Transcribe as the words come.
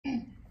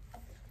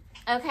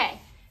Okay,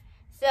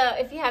 so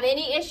if you have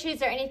any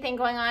issues or anything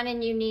going on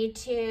and you need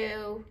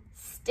to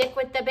stick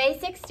with the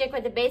basics, stick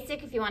with the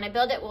basic. If you want to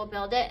build it, we'll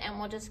build it and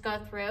we'll just go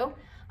through.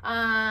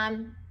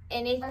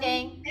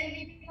 Anything.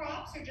 Any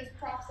props or just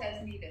props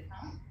as needed,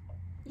 huh?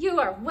 You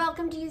are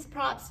welcome to use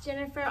props,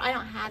 Jennifer. I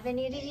don't have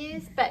any to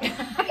use, but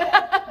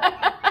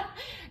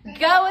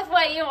go with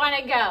what you want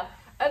to go.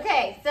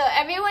 Okay, so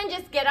everyone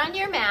just get on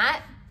your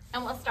mat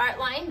and we'll start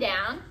lying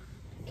down.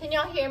 Can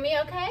y'all hear me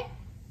okay?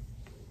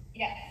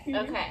 Yes.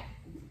 Okay.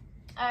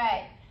 All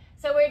right.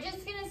 So we're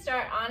just going to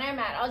start on our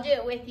mat. I'll do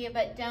it with you,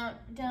 but but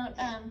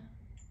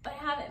I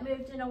haven't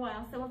moved in a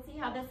while, so we'll see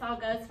how this all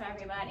goes for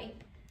everybody.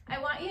 I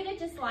want you to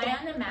just lie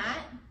on the mat,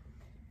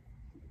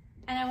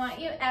 and I want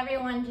you,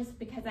 everyone, just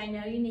because I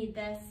know you need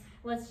this,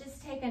 let's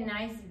just take a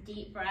nice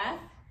deep breath,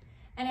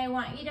 and I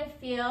want you to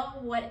feel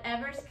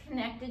whatever's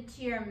connected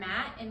to your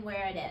mat and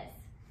where it is.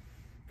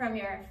 From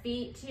your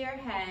feet to your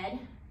head,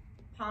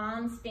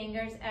 palms,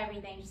 fingers,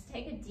 everything. Just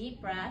take a deep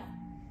breath,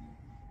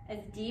 as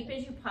deep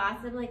as you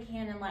possibly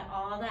can, and let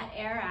all that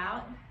air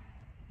out.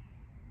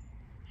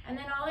 And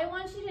then all I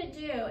want you to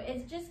do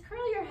is just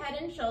curl your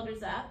head and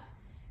shoulders up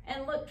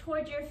and look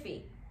toward your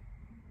feet.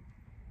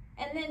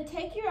 And then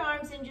take your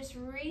arms and just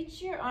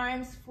reach your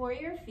arms for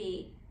your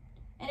feet.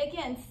 And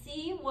again,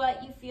 see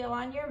what you feel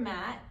on your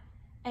mat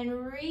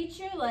and reach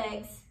your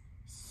legs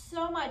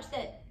so much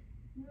that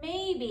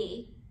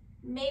maybe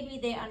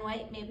they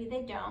unweight, maybe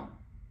they don't.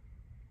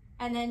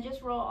 And then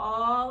just roll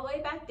all the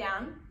way back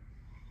down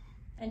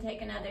and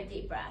take another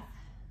deep breath.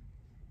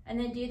 And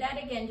then do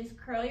that again, just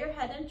curl your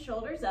head and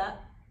shoulders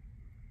up.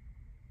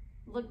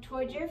 Look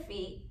towards your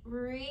feet,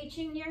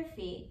 reaching your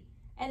feet,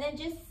 and then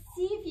just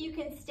see if you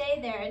can stay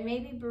there and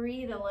maybe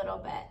breathe a little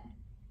bit.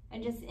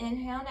 And just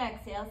inhale and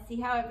exhale, see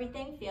how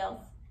everything feels.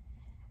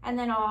 And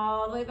then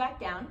all the way back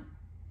down.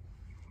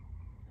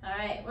 All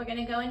right, we're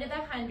gonna go into the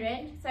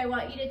 100. So I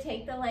want you to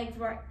take the legs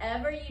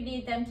wherever you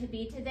need them to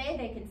be today.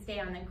 They can stay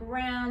on the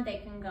ground, they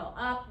can go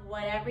up,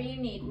 whatever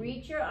you need.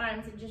 Reach your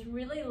arms and just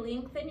really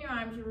lengthen your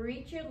arms,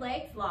 reach your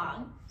legs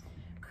long.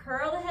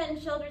 Curl the head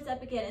and shoulders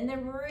up again, and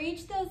then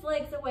reach those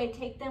legs away.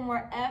 Take them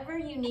wherever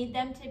you need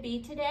them to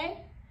be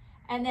today,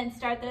 and then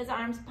start those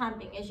arms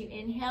pumping as you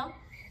inhale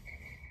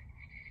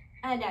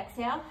and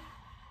exhale.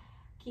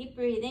 Keep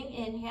breathing.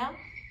 Inhale,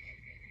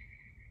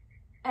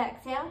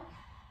 exhale,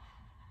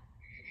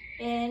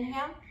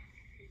 inhale,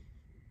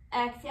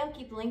 exhale.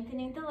 Keep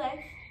lengthening the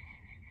legs.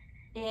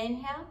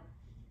 Inhale,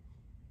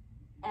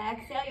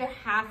 exhale. You're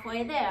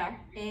halfway there.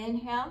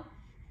 Inhale,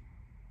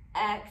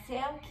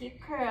 exhale,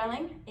 keep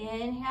curling.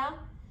 Inhale,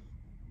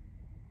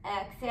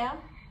 exhale,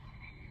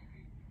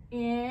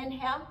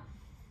 inhale,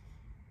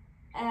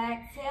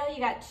 exhale. You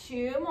got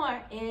 2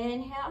 more.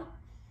 Inhale,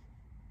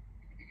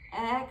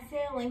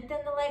 exhale, lengthen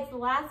the legs.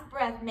 Last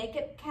breath, make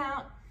it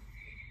count.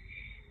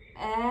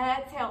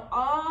 Exhale,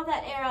 all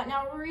that air out.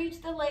 Now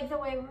reach the legs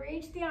away,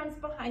 reach the arms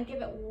behind,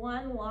 give it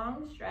one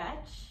long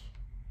stretch.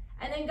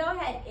 And then go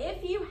ahead,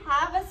 if you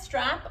have a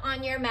strap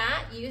on your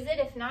mat, use it.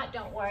 If not,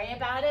 don't worry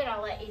about it.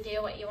 I'll let you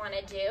do what you want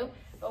to do.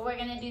 But we're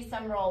going to do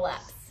some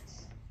roll-ups.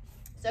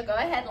 So go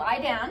ahead, lie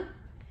down.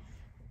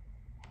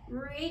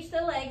 Reach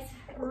the legs,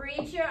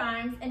 reach your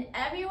arms, and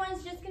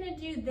everyone's just going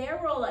to do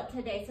their roll-up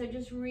today. So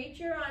just reach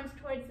your arms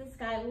towards the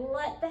sky.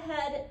 Let the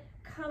head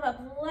come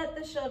up. Let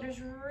the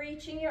shoulders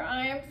reaching your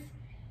arms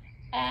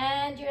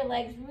and your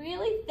legs.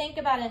 Really think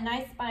about a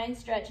nice spine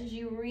stretch as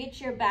you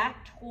reach your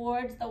back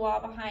towards the wall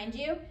behind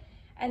you.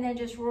 And then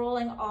just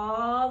rolling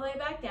all the way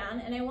back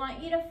down. And I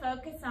want you to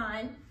focus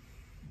on,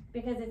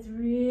 because it's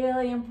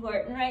really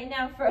important right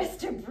now for us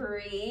to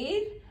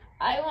breathe,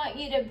 I want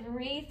you to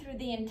breathe through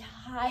the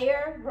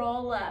entire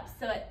roll up.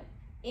 So at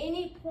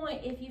any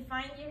point, if you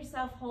find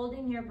yourself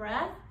holding your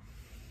breath,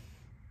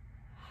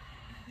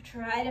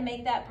 try to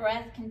make that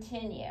breath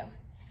continue.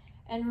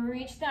 And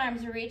reach the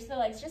arms, reach the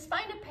legs. Just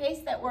find a pace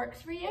that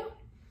works for you.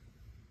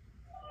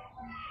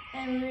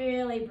 And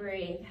really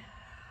breathe.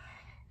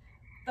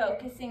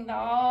 Focusing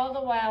all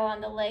the while on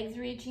the legs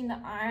reaching, the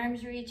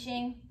arms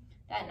reaching,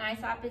 that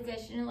nice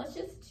opposition. And let's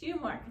just 2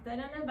 more, because I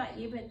don't know about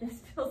you, but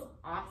this feels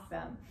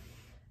awesome.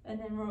 And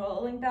then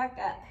rolling back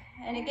up.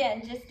 And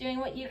again, just doing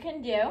what you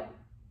can do,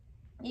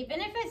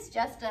 even if it's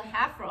just a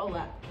half roll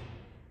up.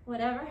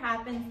 Whatever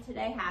happens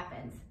today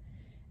happens.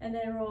 And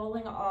then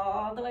rolling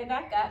all the way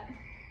back up.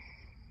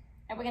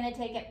 And we're going to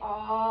take it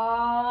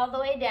all the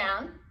way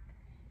down.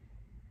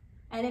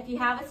 And if you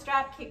have a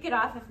strap, kick it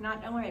off. If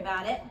not, don't worry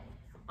about it.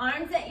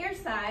 Arms at your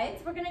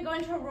sides. We're going to go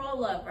into a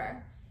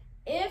rollover.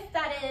 If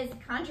that is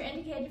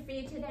contraindicated for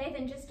you today,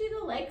 then just do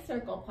the leg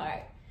circle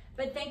part.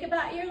 But think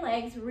about your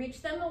legs,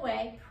 reach them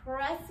away,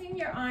 pressing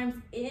your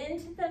arms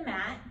into the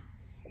mat.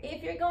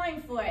 If you're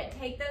going for it,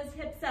 take those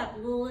hips up,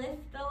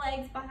 lift the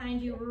legs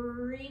behind you,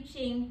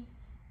 reaching,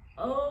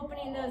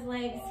 opening those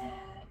legs,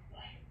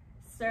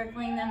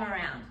 circling them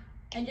around.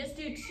 And just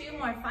do 2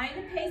 more. Find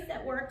a pace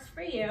that works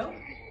for you.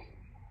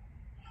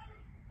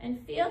 And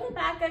feel the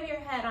back of your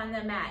head on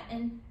the mat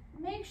and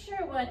make sure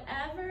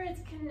whatever is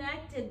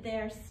connected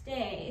there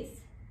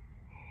stays.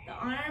 The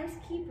arms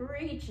keep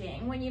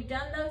reaching. When you've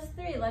done those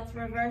 3, let's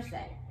reverse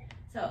it.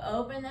 So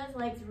open those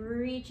legs,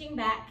 reaching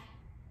back.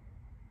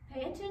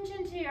 Pay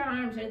attention to your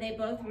arms. Are they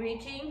both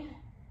reaching?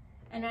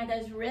 And are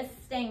those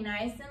wrists staying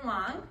nice and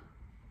long?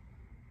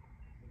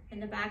 In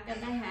the back of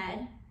the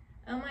head.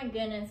 Oh my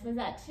goodness, was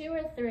that 2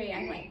 or 3?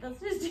 I'm like, let's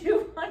just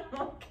do one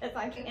more because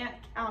I can't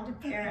count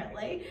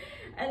apparently.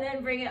 And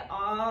then bring it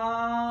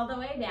all the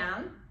way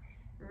down,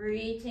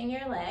 reaching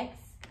your legs.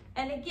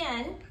 And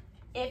again,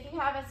 if you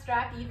have a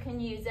strap, you can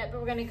use it,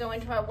 but we're gonna go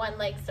into our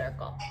 1-leg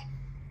circle.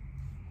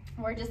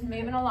 We're just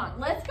moving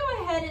along. Let's go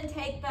ahead and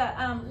take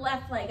the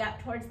left leg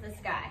up towards the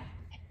sky.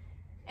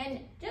 And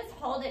just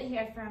hold it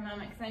here for a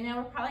moment because I know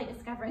we're probably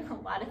discovering a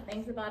lot of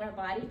things about our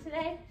body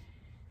today.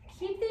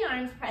 Keep the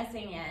arms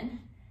pressing in.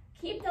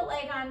 Keep the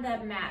leg on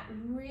the mat,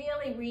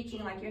 really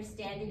reaching like you're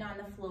standing on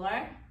the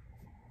floor.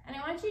 And I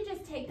want you to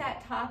just take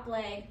that top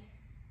leg,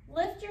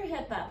 lift your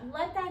hip up,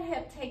 let that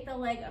hip take the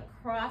leg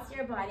across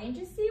your body and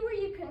just see where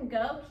you can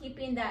go,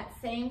 keeping that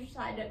same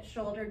side of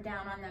shoulder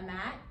down on the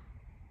mat.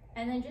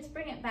 And then just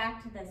bring it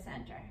back to the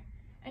center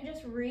and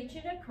just reach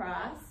it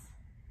across.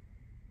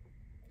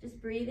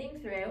 Just breathing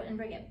through and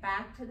bring it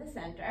back to the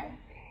center.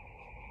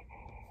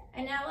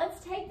 And now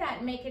let's take that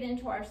and make it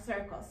into our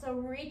circle. So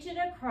reach it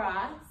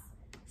across,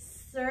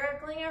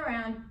 circling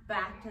around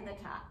back to the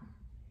top.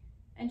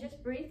 And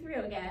just breathe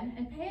through again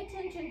and pay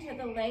attention to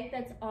the leg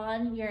that's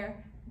on your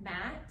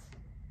mat.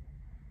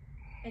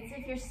 It's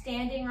if you're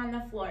standing on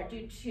the floor.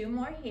 Do 2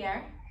 more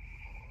here.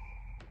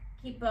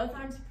 Keep both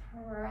arms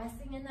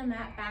pressing in the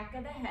mat, back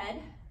of the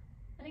head.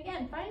 And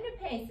again, find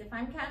a pace. If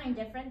I'm counting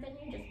different, then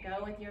you just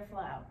go with your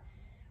flow.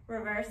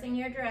 Reversing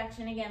your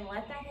direction. Again,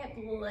 let that hip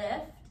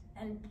lift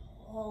and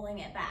pulling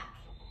it back.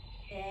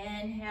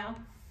 Inhale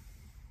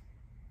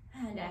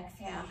and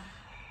exhale.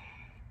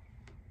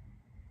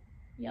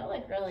 Y'all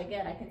look really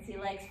good. I can see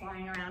legs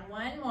flying around.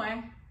 1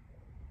 more.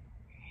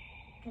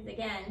 Because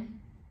again,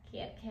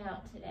 can't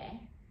count today.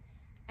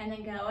 And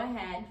then go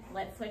ahead,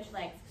 let's switch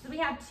legs. So we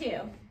have 2,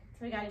 so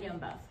we gotta do them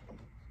both.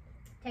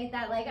 Take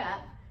that leg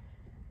up.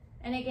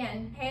 And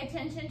again, pay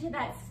attention to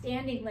that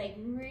standing leg.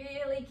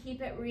 Really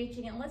keep it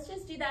reaching. And let's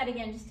just do that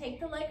again. Just take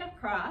the leg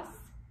across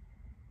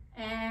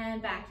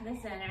and back to the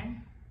center.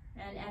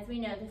 And as we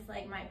know, this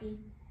leg might be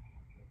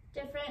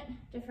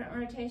different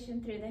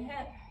rotation through the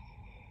hip.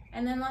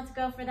 And then let's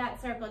go for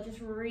that circle. Just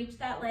reach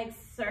that leg,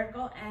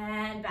 circle,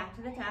 and back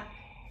to the top.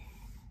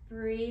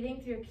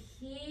 Breathing through.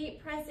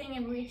 Keep pressing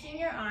and reaching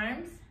your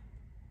arms.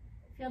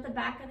 Feel the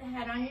back of the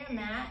head on your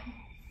mat.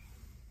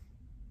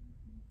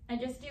 And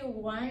just do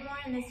 1 more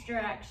in this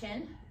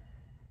direction.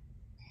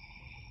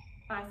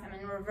 Awesome,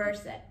 and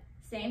reverse it.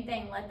 Same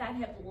thing, let that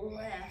hip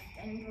lift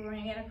and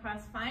bring it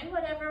across. Find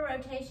whatever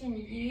rotation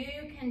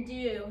you can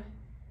do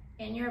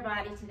in your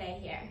body today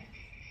here.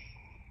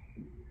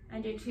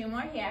 And do 2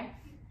 more here.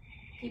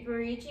 Keep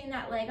reaching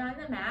that leg on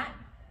the mat.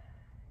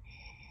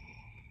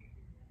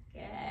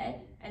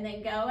 Good, and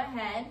then go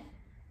ahead.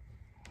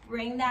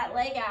 Bring that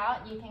leg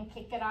out. You can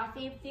kick it off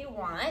if you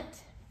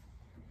want.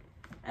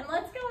 And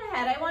let's go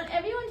ahead. I want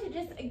everyone to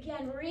just,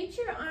 again, reach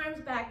your arms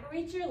back,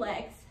 reach your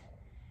legs.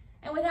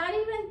 And without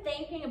even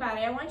thinking about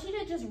it, I want you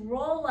to just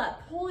roll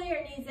up, pull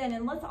your knees in,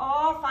 and let's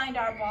all find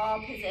our ball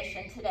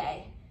position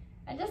today.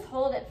 And just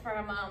hold it for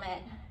a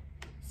moment.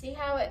 See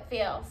how it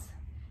feels.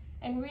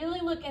 And really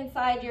look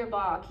inside your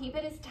ball. Keep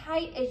it as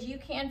tight as you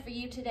can for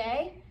you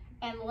today.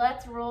 And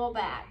let's roll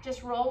back.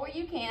 Just roll where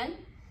you can.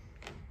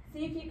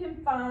 See if you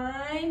can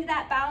find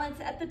that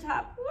balance at the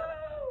top.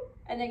 Woo!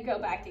 And then go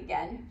back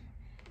again.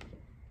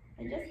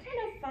 And just kind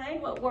of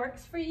find what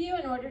works for you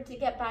in order to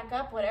get back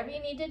up. Whatever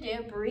you need to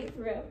do, breathe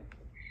through.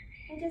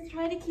 And just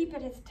try to keep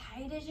it as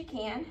tight as you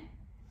can.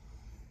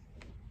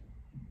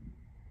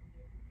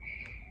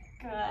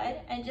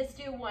 Good. And just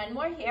do 1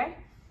 more here.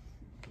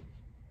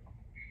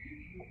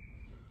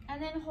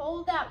 And then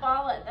hold that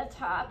ball at the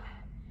top.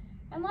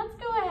 And let's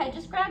go ahead.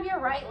 Just grab your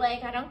right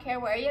leg. I don't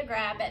care where you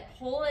grab it.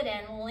 Pull it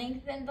in.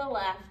 Lengthen the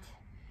left.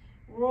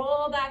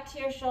 Roll back to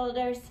your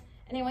shoulders.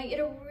 And I want you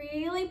to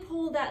really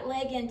pull that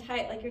leg in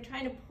tight, like you're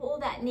trying to pull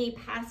that knee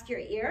past your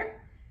ear.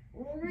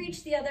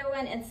 Reach the other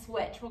one and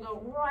switch. We'll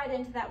go right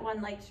into that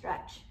 1 leg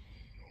stretch.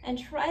 And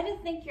try to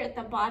think you're at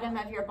the bottom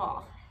of your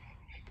ball.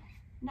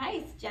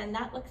 Nice, Jen,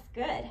 that looks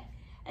good.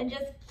 And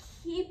just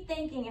keep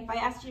thinking, if I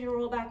asked you to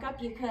roll back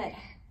up, you could.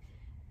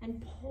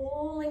 And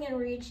pulling and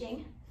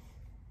reaching.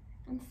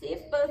 And see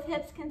if both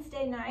hips can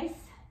stay nice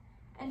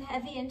and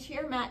heavy into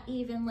your mat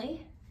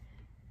evenly.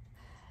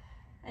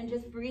 And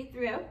just breathe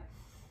through.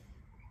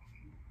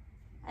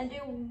 And do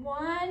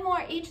 1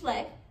 more each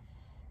leg.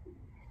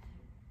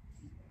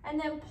 And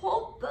then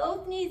pull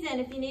both knees in.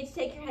 If you need to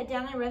take your head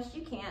down and rest,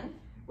 you can.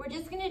 We're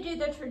just gonna do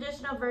the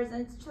traditional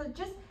version. So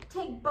just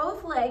take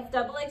both legs,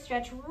 double leg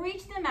stretch,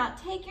 reach them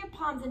out, take your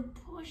palms and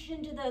push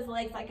into those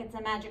legs like it's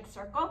a magic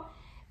circle.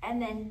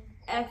 And then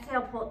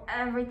exhale, pull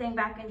everything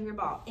back into your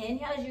ball.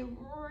 Inhale as you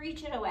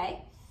reach it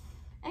away.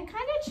 And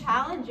kind of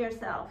challenge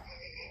yourself.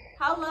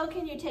 How low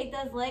can you take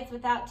those legs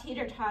without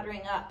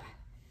teeter-tottering up?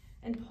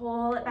 And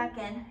pull it back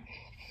in.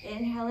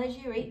 Inhale as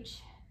you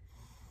reach.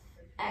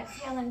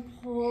 Exhale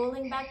and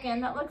pulling back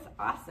in. That looks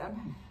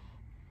awesome.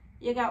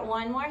 You got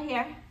one more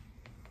here.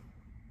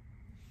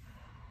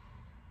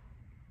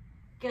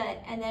 Good,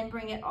 and then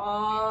bring it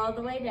all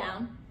the way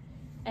down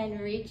and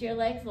reach your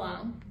legs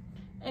long.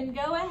 And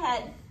go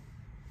ahead,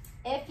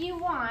 if you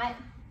want,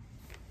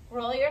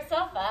 roll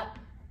yourself up,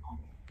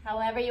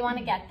 however you want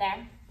to get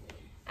there.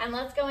 And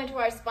let's go into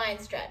our spine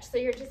stretch. So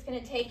you're just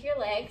gonna take your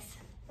legs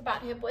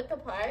about hip width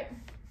apart,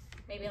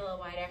 maybe a little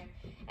wider.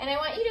 And I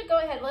want you to go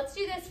ahead, let's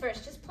do this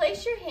first. Just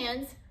place your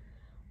hands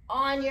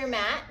on your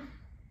mat.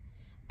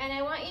 And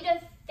I want you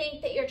to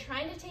think that you're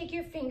trying to take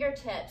your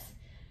fingertips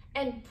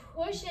and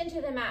push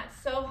into the mat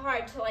so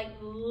hard to like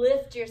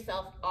lift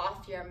yourself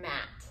off your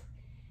mat.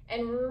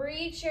 And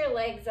reach your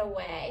legs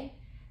away.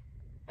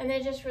 And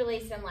then just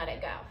release and let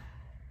it go.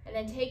 And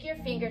then take your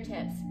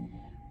fingertips,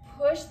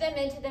 push them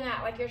into the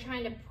mat like you're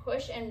trying to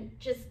push and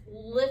just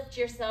lift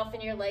yourself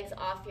and your legs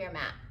off your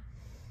mat.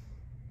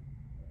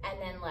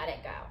 And then let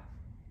it go.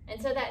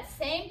 And so that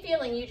same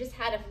feeling you just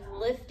had of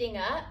lifting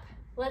up,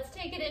 let's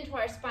take it into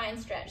our spine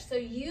stretch. So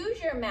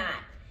use your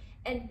mat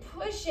and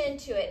push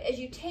into it as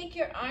you take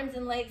your arms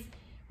and legs,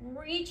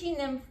 reaching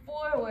them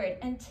forward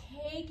and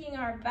taking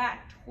our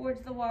back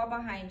towards the wall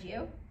behind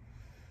you.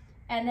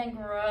 And then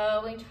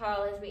growing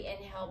tall as we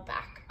inhale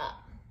back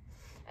up.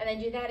 And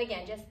then do that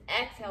again, just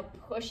exhale,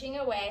 pushing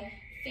away.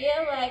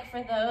 Feel like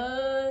for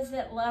those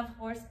that love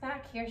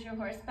horseback, here's your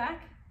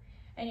horseback.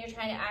 And you're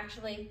trying to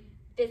actually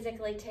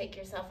physically take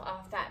yourself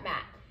off that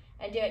mat.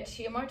 And do it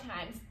 2 more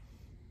times.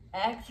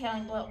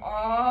 Exhaling, blow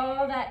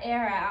all that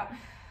air out.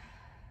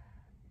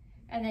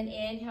 And then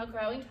inhale,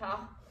 growing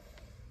tall.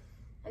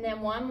 And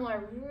then one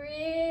more,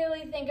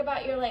 really think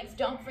about your legs.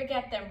 Don't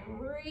forget them,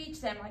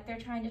 reach them like they're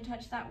trying to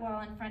touch that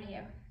wall in front of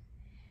you.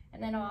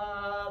 And then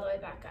all the way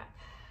back up.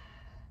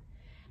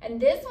 And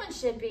this one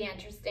should be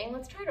interesting.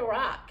 Let's try to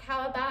rock.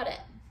 How about it?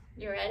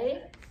 You ready?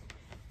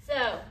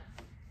 So,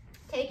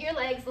 take your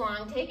legs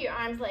long, take your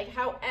arms like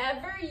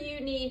however you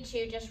need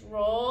to, just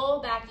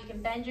roll back. You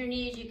can bend your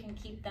knees, you can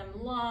keep them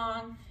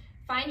long.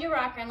 Find your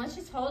rocker and let's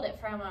just hold it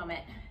for a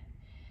moment.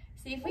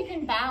 See if we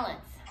can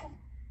balance.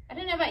 I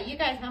don't know about you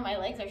guys, but my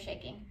legs are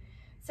shaking.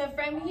 So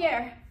from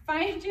here,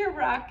 find your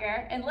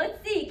rocker and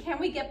let's see, can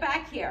we get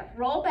back here?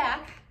 Roll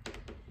back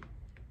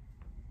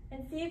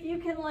and see if you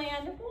can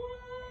land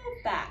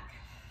back.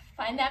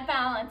 Find that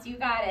balance, you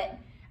got it.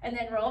 And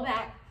then roll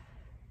back.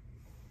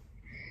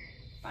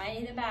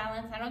 Finding the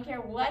balance. I don't care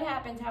what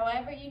happens,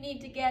 however you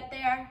need to get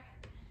there.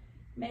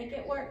 Make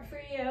it work for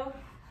you.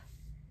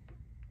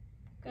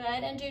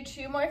 Good, and do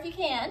 2 more if you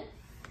can.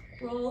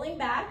 Rolling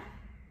back.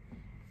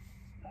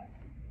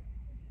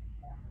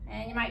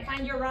 And you might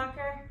find your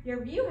rocker,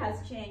 your view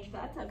has changed,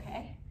 that's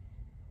okay.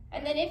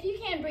 And then if you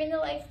can, bring the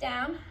legs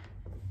down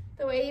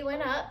the way you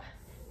went up.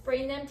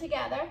 Bring them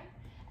together.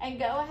 And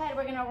go ahead,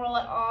 we're gonna roll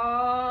it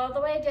all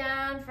the way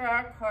down for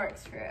our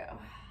corkscrew.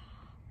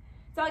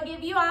 So I'll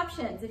give you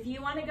options. If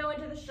you wanna go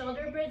into the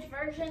shoulder bridge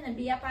version and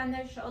be up on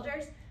those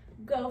shoulders,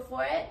 go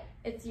for it.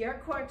 It's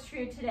your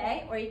corkscrew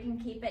today, or you can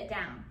keep it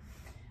down.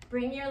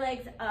 Bring your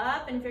legs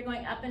up, and if you're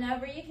going up and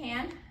over, you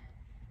can.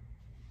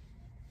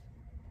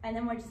 And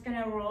then we're just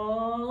gonna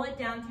roll it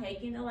down,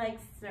 taking the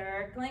legs,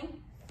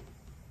 circling,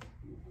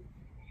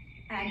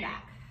 and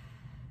back.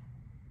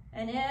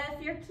 And if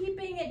you're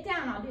keeping it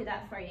down, I'll do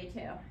that for you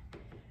too.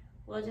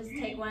 We'll just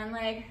take one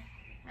leg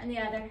and the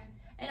other.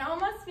 And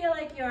almost feel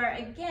like you're,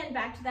 again,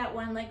 back to that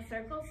one leg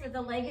circle. So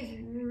the leg is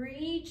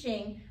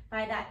reaching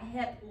by that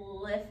hip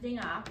lifting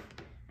off.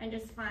 And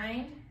just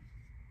find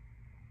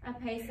a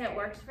pace that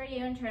works for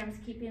you in terms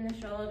of keeping the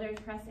shoulders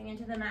pressing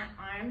into the mat,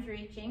 arms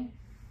reaching.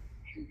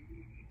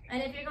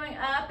 And if you're going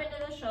up into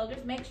the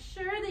shoulders, make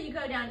sure that you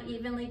go down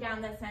evenly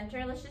down the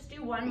center. Let's just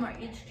do 1 more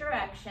each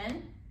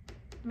direction.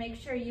 Make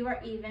sure you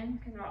are even,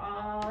 because we're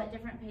all at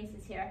different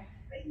paces here.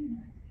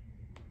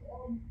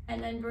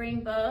 And then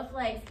bring both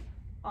legs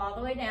all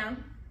the way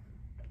down.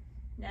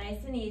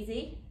 Nice and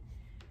easy.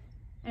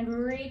 And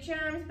reach your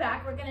arms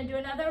back. We're gonna do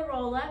another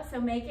roll up, so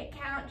make it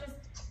count. Just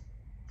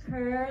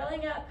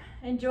curling up.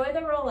 Enjoy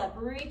the roll up.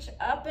 Reach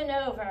up and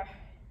over.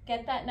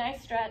 Get that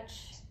nice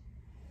stretch.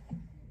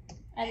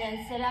 And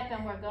then sit up,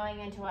 and we're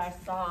going into our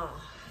saw.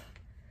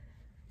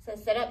 So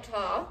sit up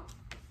tall.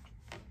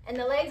 And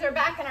the legs are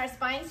back in our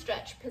spine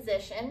stretch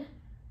position.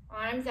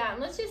 Arms out.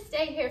 And let's just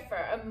stay here for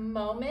a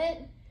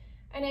moment.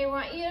 And I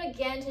want you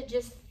again to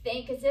just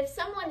think as if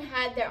someone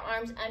had their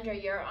arms under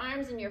your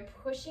arms and you're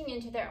pushing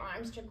into their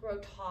arms to grow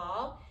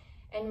tall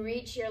and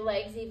reach your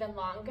legs even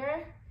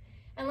longer.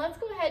 And let's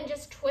go ahead and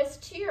just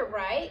twist to your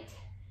right.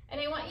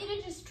 And I want you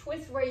to just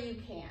twist where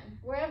you can,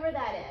 wherever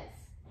that is.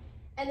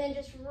 And then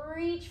just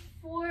reach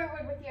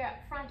forward with your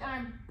front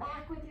arm,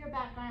 back with your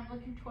back arm,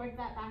 looking towards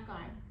that back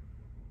arm.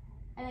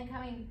 And then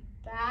coming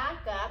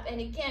back up,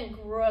 and again,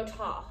 grow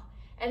tall.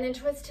 And then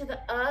twist to the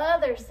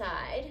other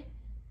side.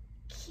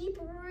 Keep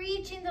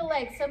reaching the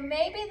leg. So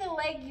maybe the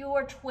leg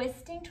you're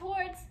twisting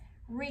towards,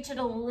 reach it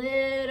a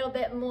little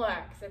bit more,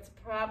 because it's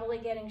probably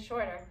getting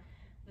shorter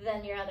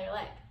than your other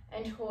leg.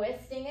 And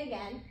twisting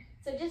again.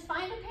 So just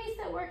find a pace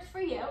that works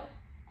for you.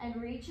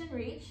 and reach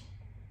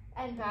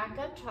and back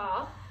up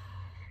tall.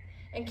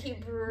 And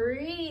keep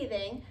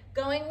breathing,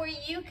 going where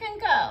you can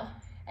go.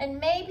 And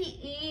maybe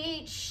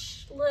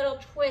each little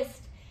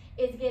twist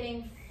is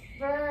getting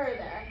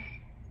further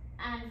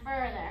and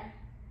further.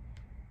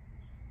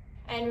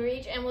 And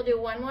reach, and we'll do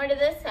one more to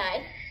this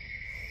side.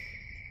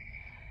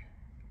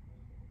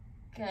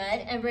 Good,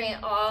 and bring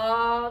it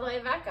all the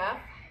way back up.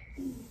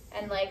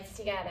 And legs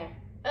together.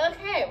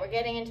 Okay, we're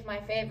getting into my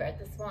favorite,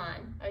 the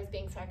swan. I was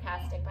being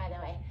sarcastic, by the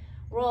way.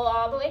 Roll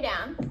all the way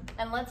down,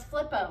 and let's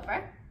flip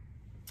over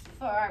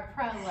for our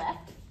pro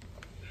lift.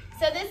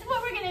 So this is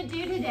what we're gonna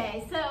do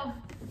today. So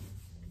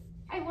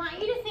I want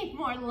you to think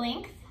more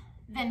length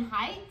than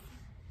height.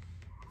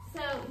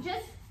 So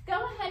just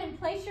go ahead and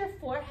place your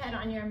forehead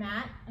on your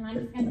mat. And I'm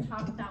just gonna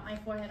talk about my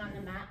forehead on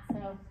the mat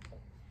so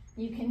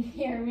you can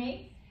hear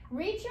me.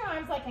 Reach your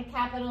arms like a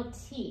capital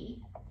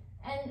T.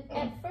 And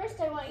at first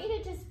I want you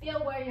to just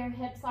feel where your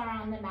hips are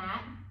on the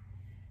mat.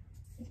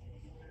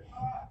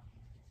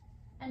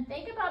 And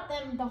think about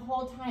them the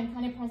whole time,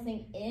 kind of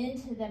pressing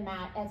into the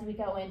mat as we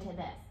go into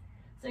this.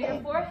 So your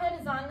forehead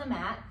is on the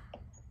mat,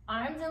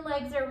 arms and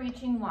legs are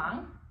reaching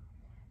long.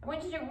 I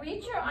want you to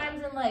reach your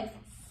arms and legs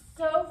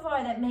so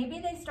far that maybe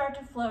they start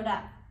to float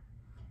up.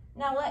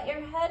 Now let your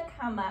head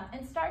come up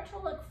and start to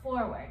look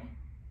forward.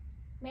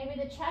 Maybe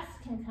the chest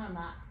can come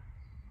up.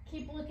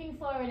 Keep looking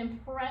forward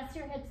and press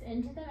your hips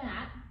into the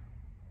mat,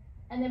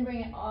 and then bring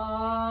it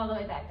all the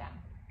way back down.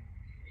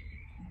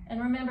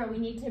 And remember, we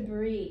need to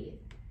breathe.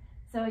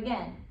 So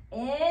again,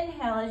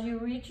 inhale as you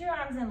reach your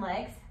arms and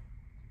legs,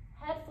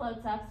 head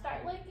floats up,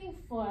 start looking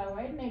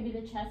forward, maybe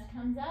the chest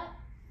comes up,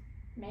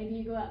 maybe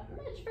you go up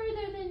much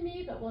further than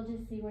me, but we'll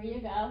just see where you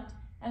go,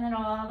 and then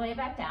all the way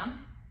back down.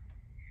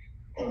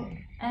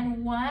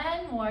 And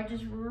one more,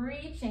 just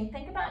reaching,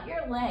 think about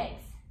your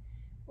legs,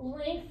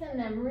 lengthen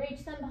them,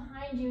 reach them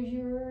behind you as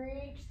you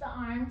reach the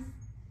arms,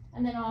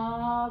 and then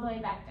all the way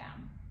back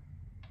down.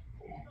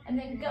 And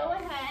then go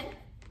ahead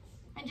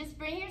and just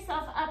bring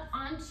yourself up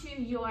onto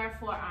your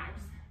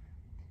forearms.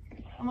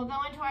 And we'll go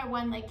into our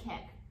one leg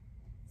kick.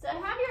 So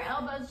have your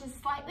elbows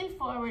just slightly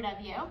forward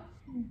of you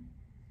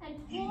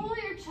and pull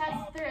your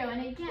chest through.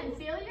 And again,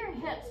 feel your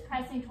hips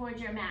pressing towards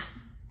your mat.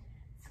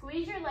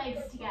 Squeeze your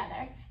legs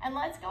together. And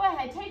let's go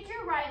ahead, take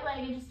your right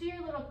leg and just do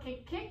your little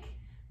kick, kick,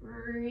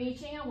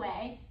 reaching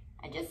away.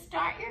 And just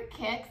start your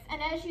kicks.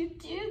 And as you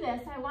do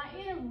this, I want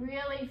you to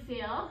really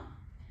feel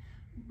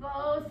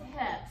both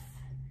hips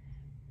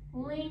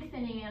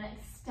lengthening and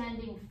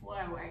extending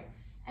forward.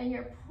 And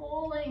you're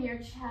pulling your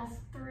chest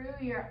through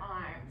your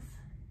arms.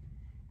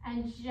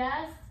 And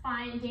just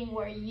finding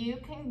where you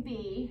can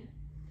be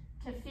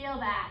to feel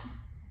that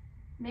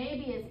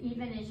maybe as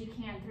even as you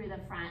can through the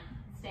front,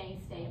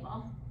 staying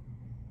stable.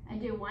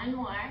 And do one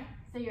more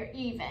so you're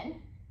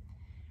even.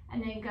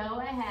 And then go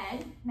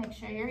ahead, make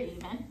sure you're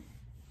even.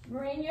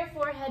 Bring your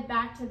forehead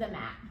back to the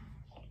mat.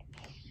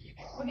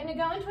 We're gonna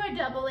go into our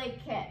double leg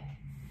kick.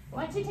 I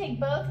want you to take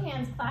both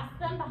hands, clasp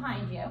them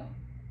behind you,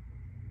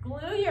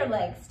 glue your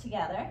legs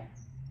together,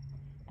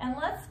 and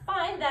let's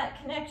find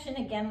that connection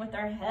again with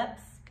our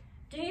hips.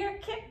 Do your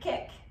kick,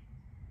 kick.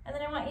 And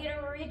then I want you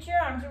to reach your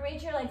arms,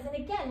 reach your legs, and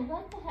again,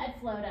 let the head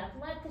float up,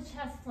 let the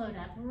chest float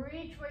up,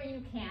 reach where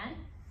you can,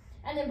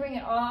 and then bring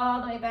it all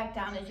the way back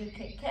down as you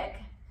kick, kick.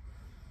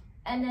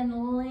 And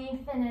then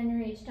lengthen and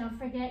reach. Don't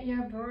forget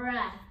your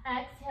breath.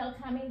 Exhale,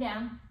 coming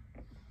down.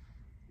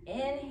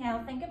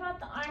 Inhale, think about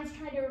the arms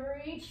trying to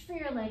reach for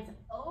your legs.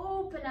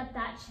 Open up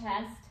that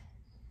chest.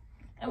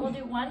 And we'll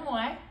do one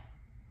more.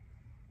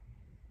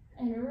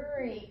 And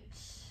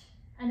reach.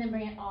 And then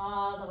bring it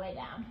all the way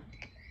down.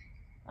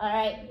 All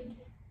right,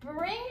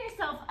 bring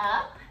yourself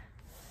up.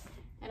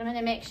 And I'm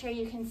gonna make sure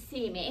you can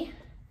see me.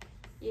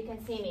 You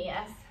can see me,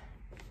 yes.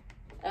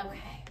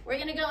 Okay, we're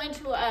gonna go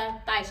into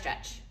a thigh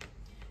stretch.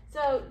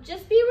 So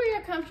just be where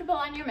you're comfortable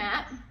on your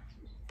mat.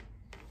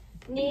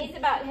 Knees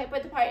about hip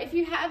width apart. If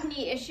you have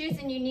knee issues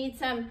and you need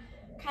some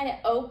kind of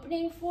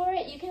opening for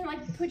it, you can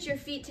like put your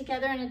feet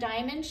together in a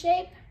diamond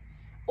shape.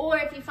 Or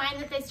if you find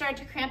that they start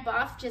to cramp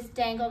off, just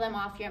dangle them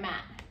off your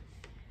mat.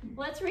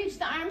 Let's reach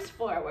the arms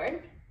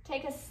forward.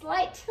 Take a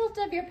slight tilt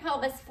of your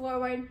pelvis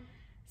forward.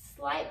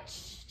 Slight,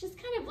 just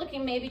kind of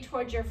looking maybe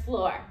towards your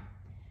floor.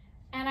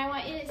 And I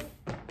want you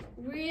to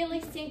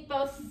really sink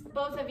both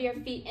of your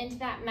feet into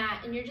that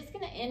mat. And you're just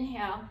gonna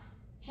inhale,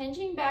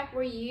 hinging back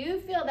where you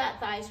feel that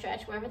thigh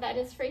stretch, wherever that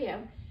is for you,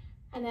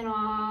 and then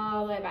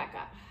all the way back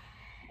up.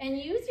 And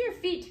use your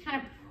feet to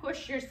kind of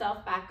push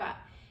yourself back up.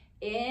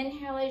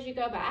 Inhale as you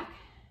go back,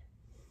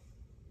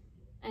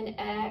 and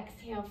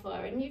exhale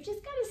forward. And you've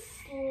just got a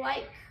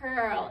slight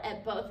curl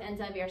at both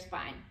ends of your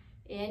spine.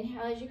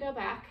 Inhale as you go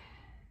back.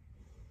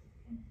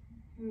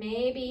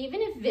 Maybe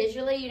even if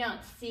visually you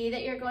don't see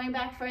that you're going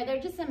back further,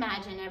 just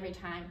imagine every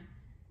time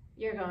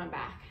you're going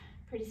back.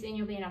 Pretty soon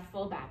you'll be in a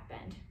full back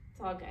bend.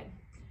 It's all good.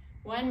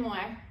 One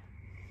more.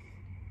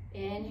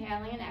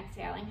 Inhaling and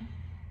exhaling.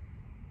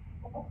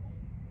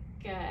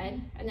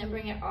 Good. And then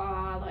bring it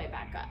all the way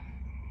back up.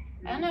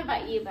 I don't know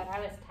about you, but I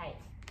was tight.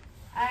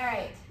 All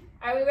right.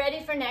 Are we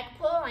ready for neck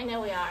pull? I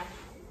know we are.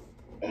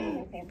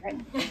 My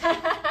favorite.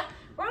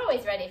 We're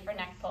always ready for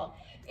neck pull.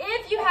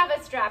 If you have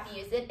a strap,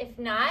 use it. If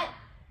not,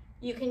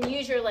 you can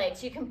use your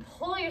legs. You can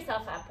pull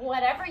yourself up,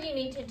 whatever you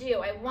need to do.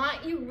 I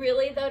want you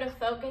really, though, to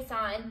focus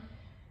on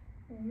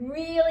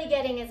really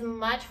getting as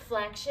much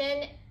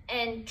flexion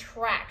and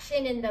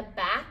traction in the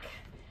back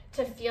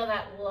to feel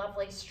that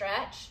lovely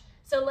stretch.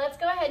 So let's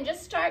go ahead and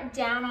just start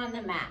down on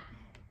the mat.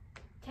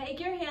 Take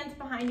your hands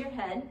behind your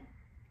head.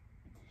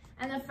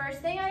 And the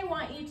first thing I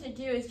want you to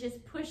do is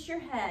just push your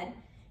head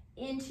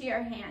into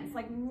your hands,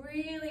 like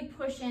really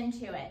push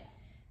into it.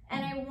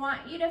 And I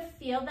want you to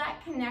feel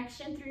that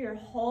connection through your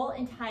whole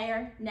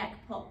entire neck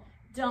pull.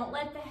 Don't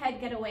let the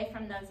head get away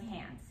from those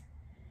hands.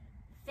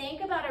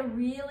 Think about a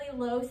really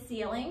low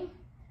ceiling.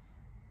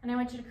 And I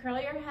want you to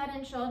curl your head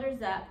and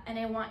shoulders up. And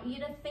I want you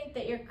to think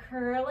that you're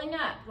curling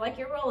up like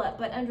your roll up,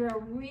 but under a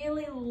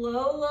really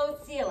low, low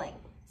ceiling.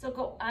 So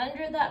go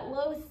under that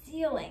low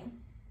ceiling.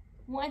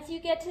 Once you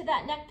get to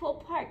that neck pull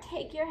part,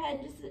 take your head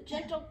and just a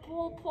gentle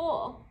pull,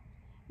 pull.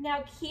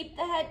 Now keep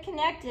the head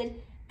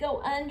connected.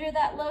 Go under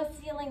that low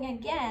ceiling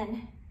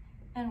again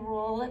and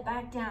roll it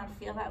back down.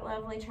 Feel that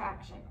lovely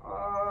traction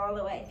all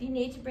the way. If you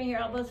need to bring your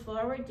elbows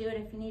forward, do it.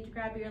 If you need to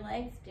grab your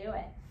legs, do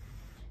it.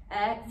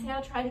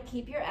 Exhale, try to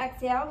keep your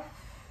exhale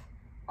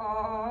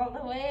all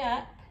the way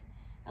up.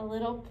 A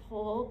little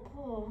pull,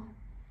 pull,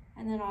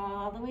 and then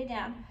all the way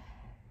down.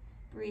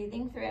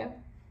 Breathing through.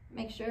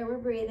 Make sure we're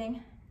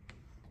breathing.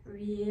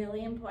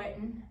 Really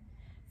important,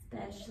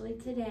 especially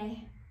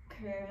today.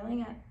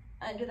 Curling up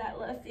under that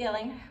low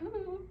ceiling.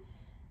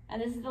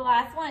 And this is the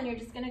last one. You're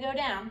just gonna go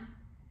down.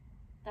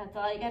 That's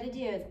all you gotta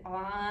do is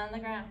on the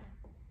ground,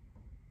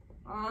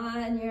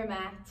 on your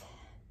mat.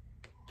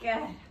 Good.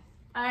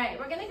 All right,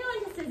 we're gonna go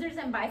into scissors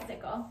and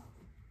bicycle.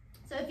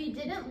 So if you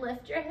didn't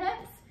lift your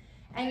hips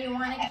and you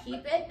wanna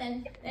keep it,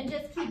 then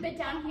just keep it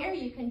down here.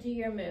 You can do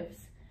your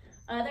moves.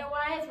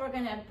 Otherwise, we're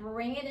gonna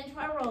bring it into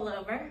our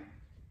rollover.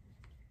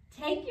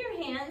 Take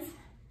your hands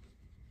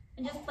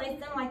and just place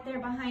them like they're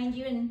behind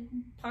you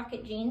in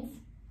pocket jeans.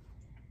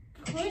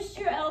 Push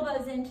your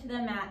elbows into the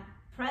mat,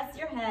 press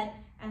your head,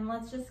 and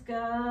let's just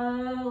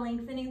go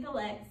lengthening the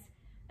legs.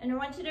 And I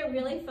want you to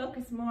really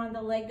focus more on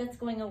the leg that's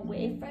going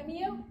away from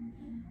you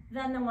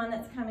than the one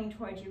that's coming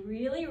towards you.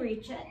 Really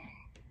reach it.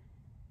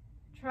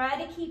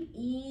 Try to keep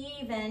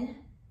even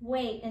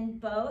weight in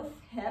both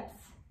hips,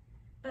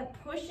 but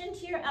push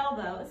into your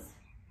elbows.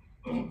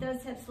 Keep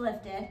those hips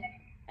lifted.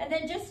 And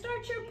then just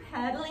start your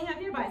pedaling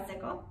of your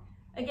bicycle.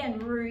 Again,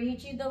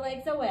 reaching the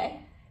legs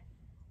away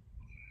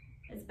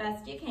as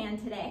best you can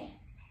today.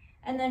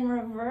 And then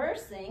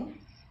reversing.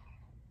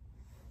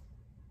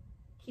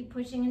 Keep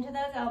pushing into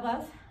those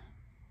elbows.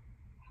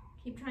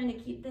 Keep trying to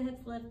keep the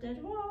hips lifted.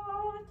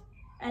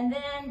 And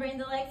then bring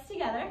the legs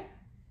together.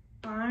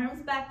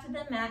 Arms back to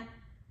the mat.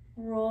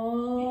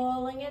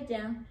 Rolling it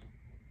down.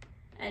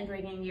 And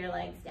bringing your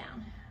legs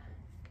down.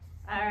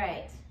 All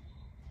right.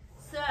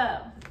 So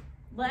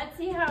let's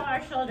see how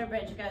our shoulder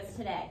bridge goes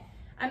today.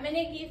 I'm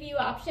gonna give you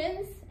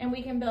options and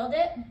we can build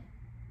it.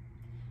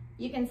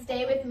 You can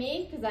stay with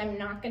me because I'm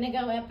not gonna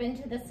go up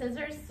into the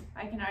scissors.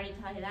 I can already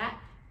tell you that.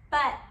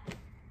 But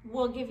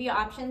we'll give you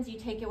options. You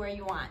take it where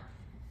you want.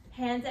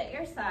 Hands at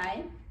your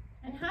side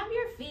and have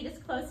your feet as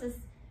close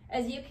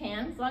as you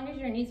can, as long as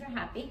your knees are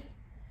happy.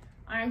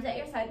 Arms at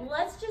your side.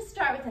 Let's just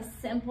start with a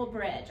simple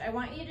bridge. I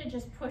want you to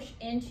just push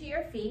into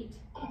your feet.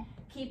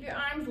 Keep your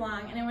arms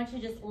long and I want you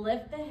to just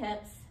lift the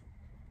hips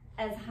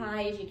as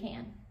high as you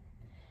can.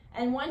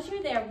 And once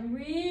you're there,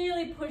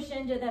 really push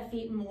into the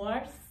feet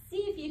more. See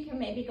if you can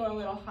maybe go a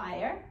little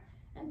higher.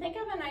 And think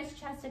of a nice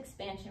chest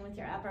expansion with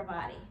your upper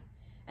body.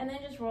 And then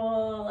just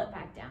roll it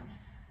back down.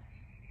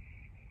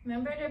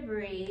 Remember to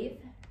breathe.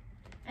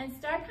 And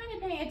start kind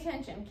of paying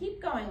attention.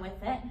 Keep going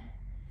with it.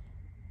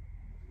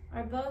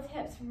 Are both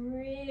hips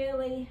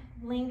really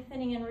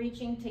lengthening and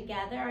reaching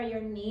together? Are your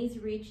knees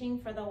reaching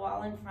for the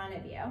wall in front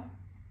of you?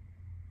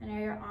 And are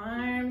your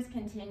arms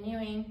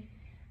continuing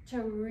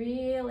to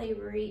really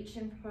reach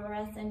and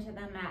press into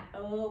the mat,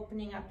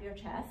 opening up your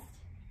chest?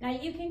 Now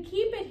you can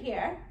keep it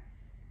here,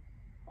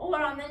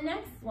 or on the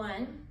next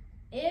one,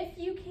 if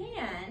you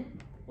can,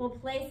 we'll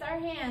place our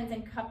hands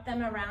and cup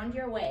them around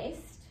your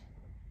waist.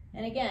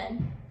 And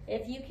again,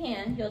 if you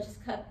can, you'll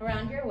just cup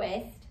around your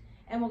waist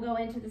and we'll go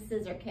into the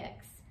scissor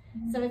kicks.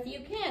 So if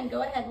you can,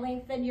 go ahead,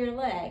 lengthen your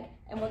leg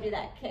and we'll do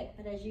that kick.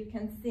 But as you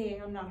can see,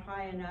 I'm not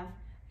high enough.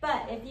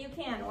 But if you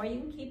can, or you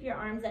can keep your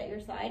arms at your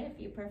side if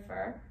you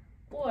prefer,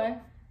 or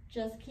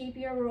just keep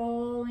your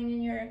rolling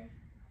in your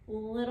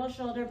little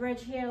shoulder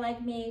bridge here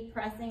like me,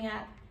 pressing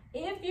up.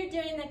 If you're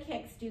doing the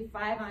kicks, do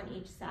 5 on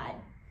each side.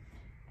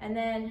 And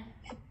then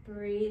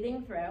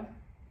breathing through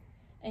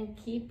and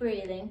keep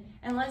breathing.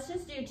 And let's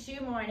just do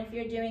 2 more. And if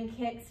you're doing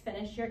kicks,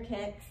 finish your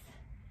kicks.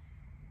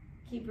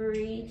 Keep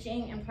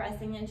reaching and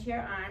pressing into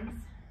your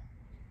arms.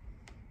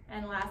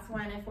 And last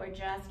one if we're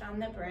just on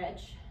the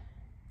bridge.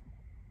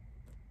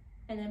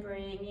 And then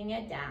bringing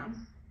it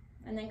down.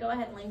 And then go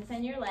ahead,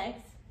 lengthen your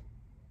legs.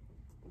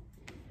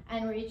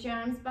 And reach your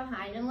arms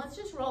behind. And let's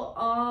just roll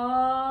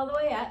all the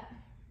way up.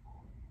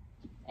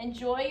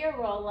 Enjoy your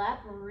roll up,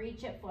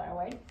 reach it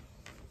forward.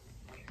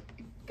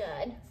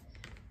 Good.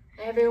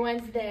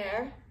 Everyone's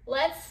there.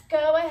 Let's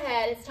go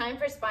ahead, it's time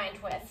for spine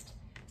twist.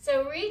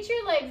 So reach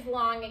your legs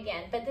long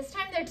again, but this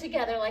time they're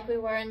together like we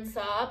were in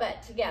saw,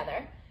 but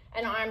together,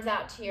 and arms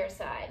out to your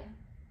side.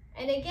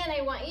 And again,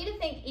 I want you to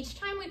think each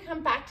time we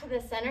come back to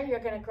the center, you're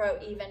gonna grow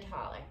even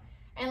taller.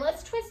 And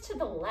let's twist to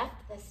the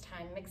left this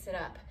time, mix it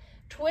up.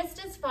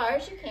 Twist as far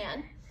as you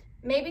can,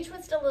 maybe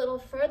twist a little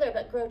further,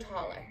 but grow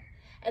taller.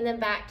 And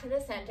then back to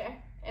the center,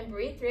 and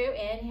breathe through,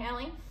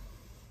 inhaling,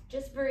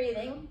 just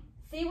breathing.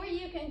 See where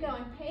you can go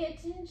and pay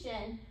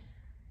attention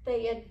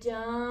that you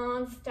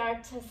don't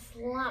start to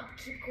slump.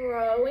 Keep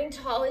growing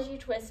tall as you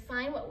twist.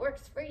 Find what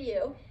works for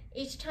you.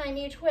 Each time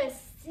you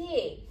twist,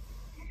 see,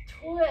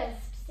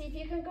 twist. See if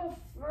you can go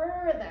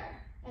further.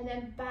 And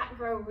then back,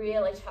 grow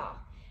really tall.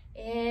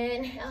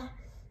 Inhale,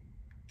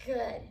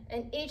 good.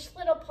 And each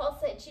little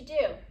pulse that you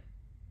do,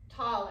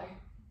 taller,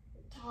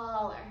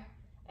 taller.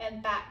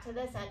 And back to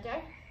the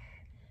center.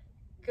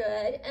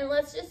 Good. And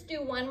let's just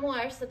do one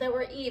more so that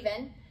we're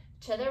even.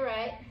 To the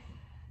right.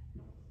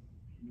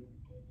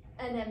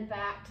 And then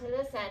back to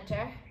the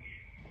center.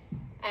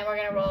 And we're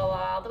gonna roll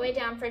all the way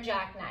down for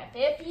jackknife.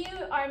 If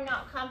you are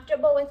not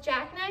comfortable with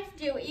jackknife,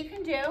 do what you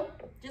can do,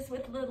 just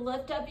with the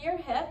lift of your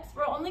hips.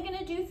 We're only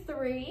gonna do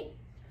 3.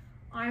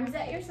 Arms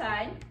at your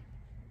side.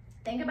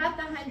 Think about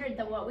the 100,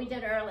 what we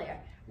did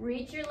earlier.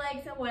 Reach your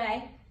legs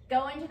away,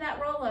 go into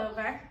that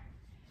rollover,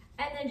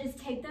 and then just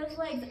take those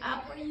legs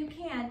up where you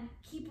can.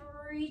 Keep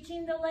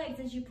reaching the legs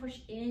as you push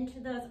into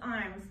those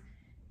arms.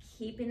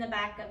 Keeping the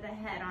back of the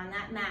head on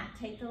that mat.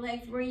 Take the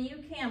legs where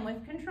you can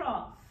with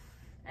control.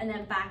 And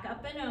then back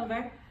up and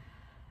over.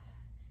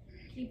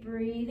 Keep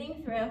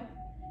breathing through.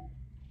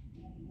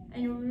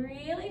 And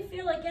really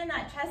feel again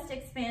that chest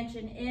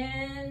expansion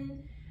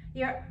in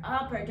your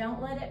upper.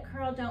 Don't let it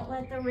curl. Don't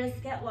let the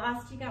wrist get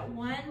lost. You got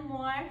one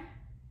more.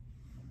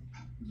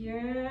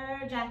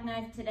 Your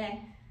jackknife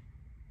today.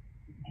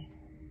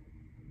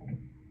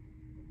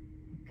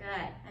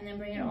 Good. And then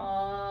bring it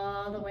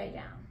all the way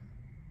down.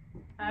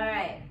 All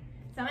right.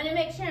 So I'm going to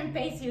make sure and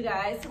face you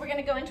guys. So we're going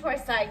to go into our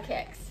side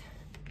kicks.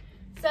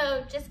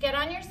 So just get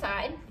on your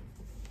side.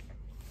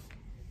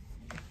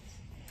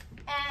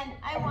 And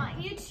I want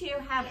you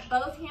to have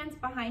both hands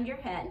behind your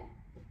head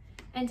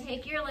and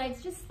take your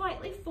legs just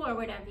slightly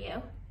forward of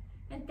you.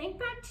 And think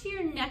back to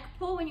your neck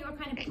pull when you were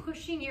kind of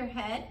pushing your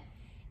head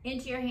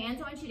into your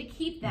hands. I want you to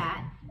keep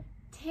that.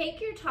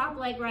 Take your top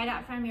leg right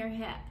out from your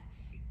hip.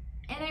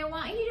 And I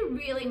want you to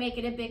really make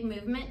it a big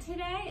movement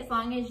today, as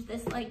long as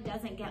this leg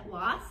doesn't get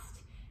lost.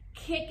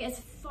 Kick as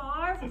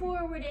far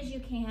forward as you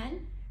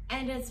can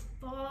and as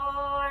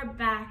far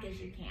back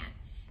as you can.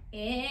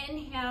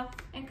 Inhale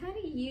and kind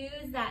of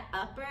use that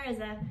upper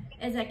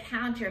as a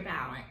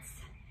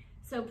counterbalance.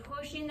 So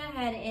pushing the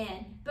head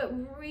in, but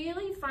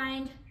really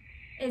find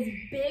as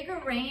big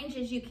a range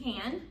as you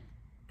can,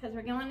 because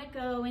we're going to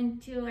go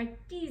into our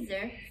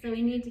teaser, so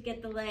we need to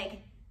get the leg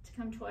to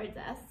come towards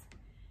us.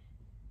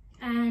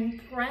 And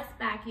press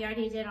back. You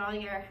already did all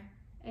your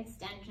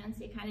extensions,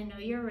 so you kind of know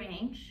your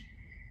range.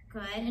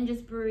 Good, and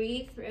just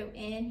breathe through,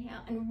 inhale,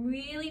 and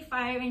really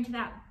fire into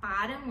that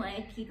bottom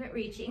leg, keep it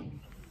reaching.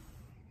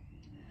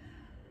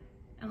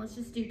 And let's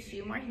just do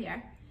 2 more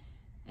here.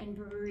 And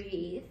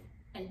breathe,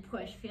 and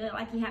push. Feel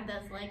like you have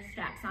those leg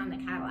straps on the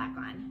Cadillac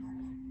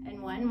on.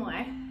 And 1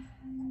 more.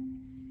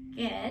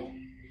 Good.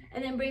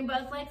 And then bring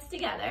both legs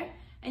together.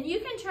 And you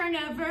can turn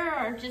over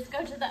or just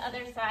go to the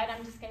other side.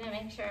 I'm just gonna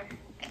make sure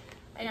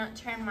I don't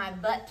turn my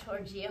butt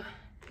towards you.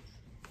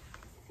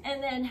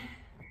 And then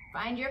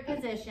find your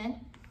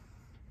position.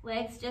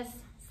 Legs just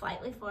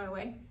slightly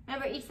forward.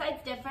 Remember, each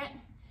side's different.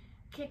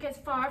 Kick as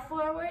far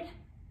forward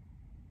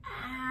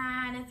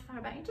and as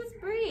far back. Just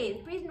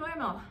breathe, breathe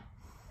normal.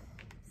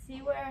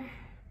 See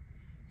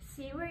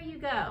where you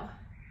go.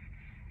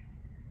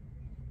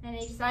 And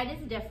each side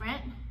is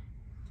different,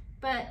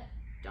 but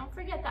don't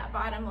forget that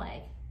bottom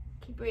leg.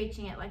 Keep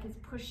reaching it like it's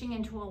pushing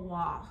into a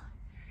wall.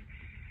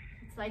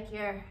 It's like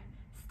your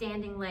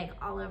standing leg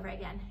all over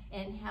again.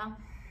 Inhale.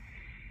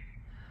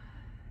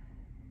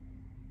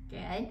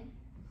 Good.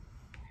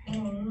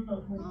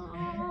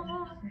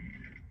 Oh,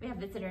 we have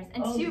visitors.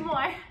 And 2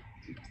 more.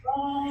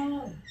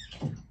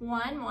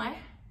 1 more.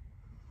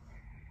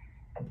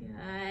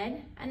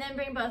 Good. And then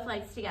bring both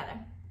legs together.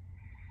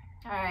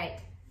 All right.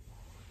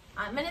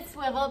 I'm going to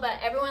swivel, but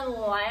everyone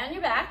lie on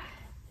your back.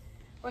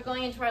 We're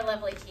going into our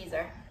lovely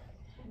teaser.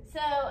 So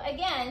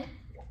again,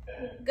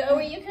 go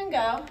where you can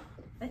go.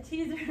 A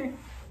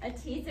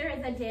teaser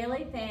is a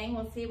daily thing.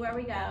 We'll see where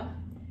we go.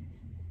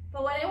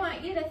 But what I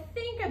want you to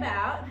think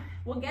about,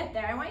 we'll get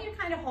there. I want you to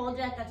kind of hold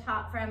it at the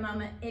top for a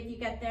moment if you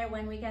get there,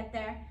 when we get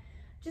there.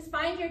 Just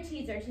find your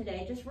teaser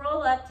today. Just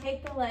roll up,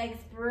 take the legs,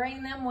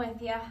 bring them with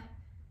you.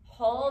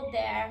 Hold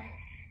there.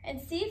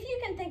 And see if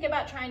you can think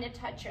about trying to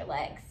touch your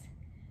legs.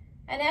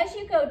 And as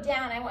you go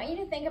down, I want you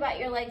to think about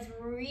your legs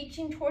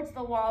reaching towards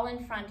the wall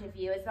in front of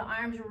you as the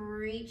arms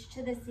reach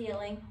to the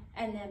ceiling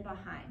and then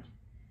behind.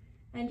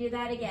 And do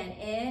that again.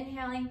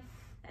 Inhaling,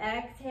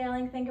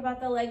 Exhaling, think about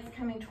the legs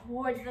coming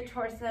towards the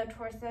torso,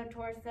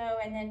 torso,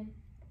 and then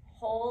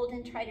hold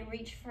and try to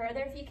reach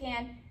further if you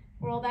can.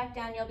 Roll back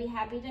down. You'll be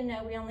happy to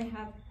know we only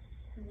have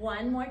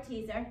one more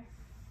teaser.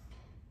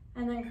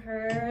 And then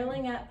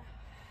curling up,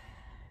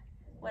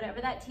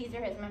 whatever that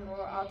teaser is. Remember,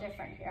 we're all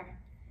different here.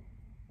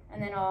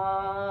 And then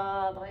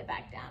all the way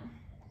back down.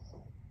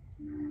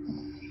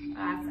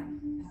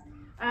 Awesome.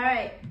 All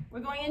right, we're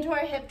going into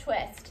our hip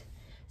twist.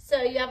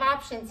 So you have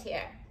options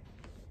here.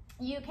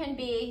 You can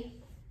be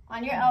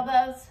on your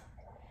elbows.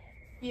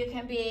 You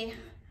can be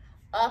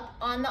up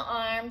on the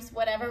arms,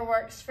 whatever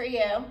works for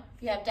you.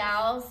 If you have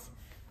dowels,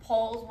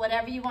 poles,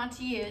 whatever you want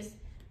to use.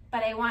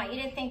 But I want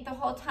you to think the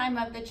whole time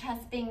of the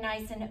chest being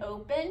nice and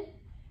open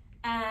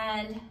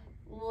and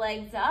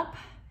legs up.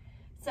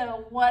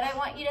 So what I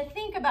want you to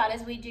think about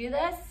as we do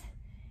this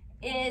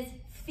is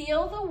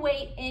feel the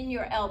weight in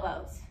your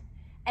elbows.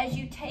 As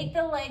you take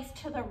the legs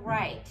to the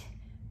right,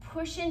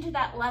 push into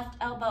that left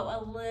elbow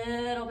a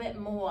little bit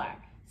more.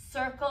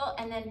 Circle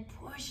and then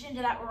push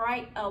into that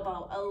right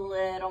elbow a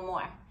little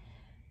more.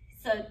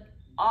 So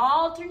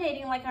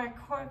alternating like our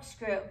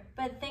corkscrew,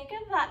 but think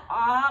of that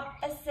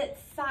opposite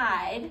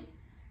side.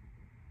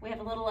 We have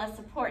a little less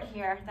support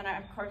here than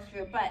our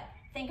corkscrew, but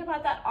think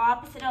about that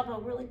opposite elbow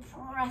really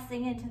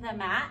pressing into the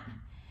mat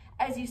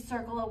as you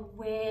circle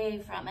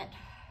away from it.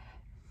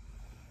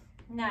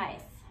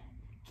 Nice.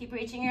 Keep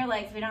reaching your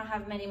legs. We don't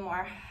have many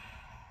more.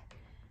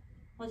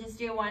 We'll just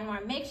do one more.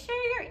 Make sure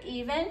you're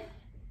even,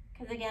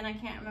 because again, I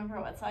can't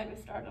remember what side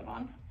we started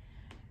on.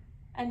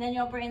 And then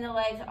you'll bring the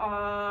legs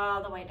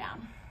all the way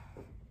down.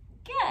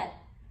 Good.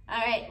 All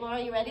right, Laura,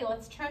 you ready?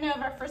 Let's turn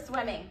over for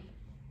swimming.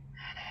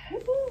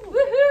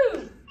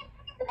 Woohoo!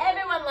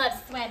 Everyone loves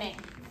swimming.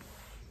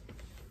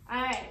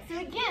 All right, so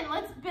again,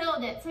 let's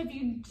build it. So if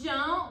you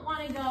don't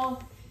want to go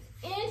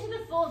into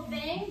the full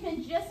thing,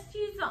 then just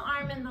use the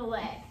arm and the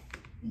leg.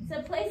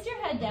 So place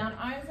your head down,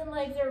 arms and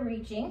legs are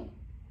reaching.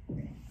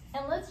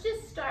 And let's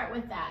just start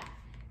with that.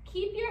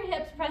 Keep your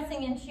hips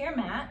pressing into your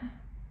mat.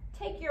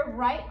 Take your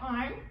right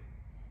arm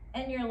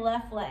and your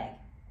left leg.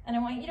 And I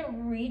want you to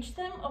reach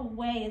them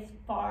away as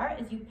far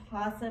as you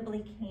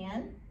possibly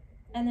can,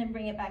 and then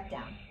bring it back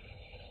down.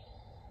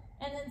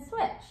 And then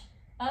switch.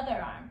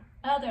 Other arm,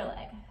 other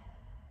leg.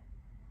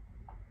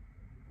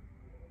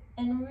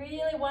 And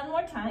really one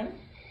more time.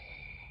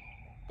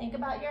 Think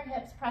about your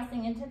hips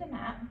pressing into the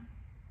mat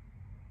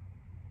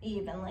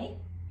evenly.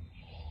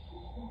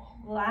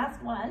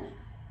 Last one.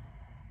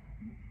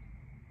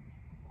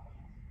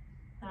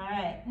 All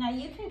right, now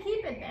you can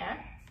keep it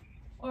there,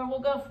 or we'll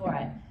go for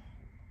it.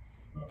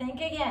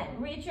 Think again,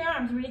 reach your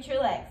arms, reach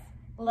your legs.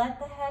 Let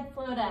the head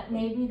float up,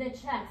 maybe the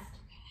chest.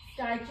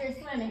 Start your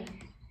swimming.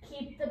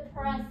 Keep the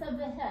press of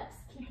the hips.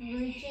 Keep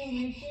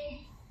reaching.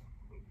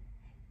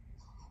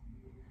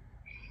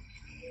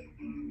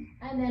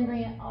 And then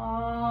bring it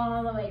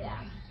all the way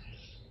down.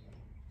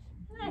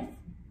 Nice.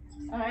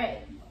 All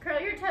right, curl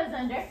your toes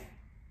under.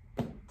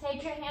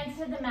 Take your hands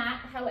to the mat.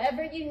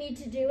 However you need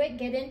to do it,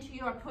 get into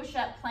your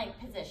push-up plank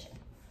position.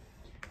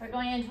 We're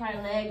going into our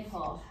leg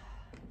pull.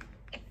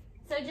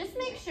 So just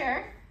make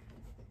sure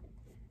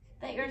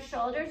that your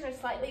shoulders are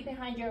slightly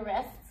behind your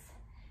wrists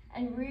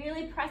and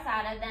really press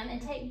out of them,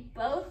 and take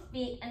both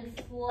feet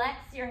and flex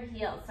your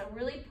heels. So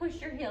really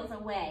push your heels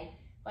away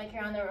like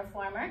you're on the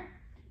reformer.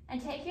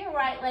 And take your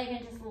right leg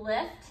and just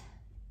lift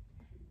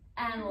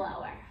and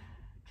lower.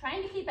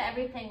 Trying to keep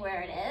everything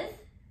where it is.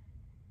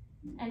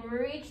 And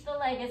reach the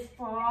leg as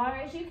far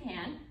as you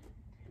can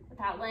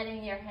without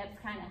letting your hips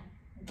kind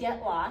of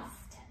get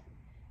lost.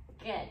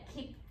 Good.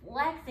 Keep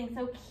flexing.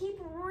 So keep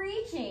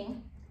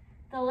reaching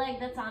the leg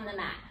that's on the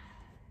mat.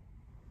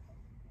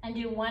 And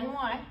do one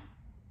more.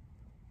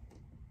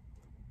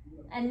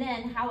 And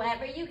then,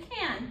 however you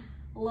can,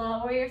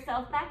 lower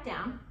yourself back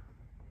down.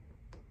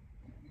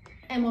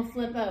 And we'll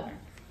flip over.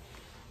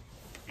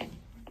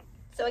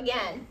 So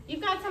again,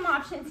 you've got some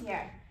options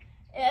here.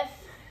 If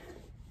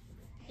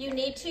you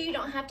need to, you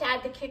don't have to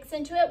add the kicks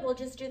into it. We'll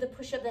just do the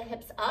push of the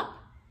hips up.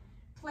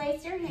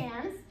 Place your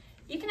hands.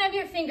 You can have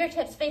your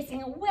fingertips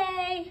facing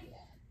away,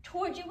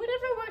 towards you,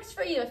 whatever works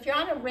for you. If you're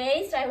on a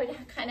raised, I would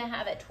kind of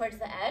have it towards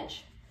the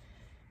edge.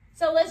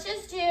 So let's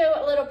just do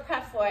a little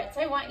prep for it. So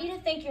I want you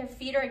to think your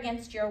feet are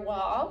against your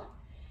wall,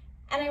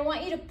 and I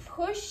want you to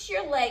push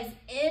your legs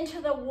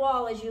into the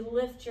wall as you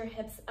lift your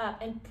hips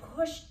up and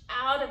push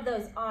out of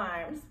those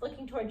arms,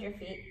 looking towards your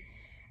feet,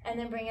 and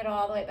then bring it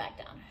all the way back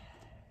down.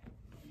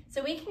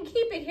 So we can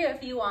keep it here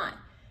if you want.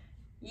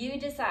 You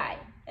decide.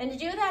 And to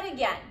do that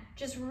again,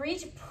 just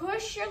reach,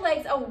 push your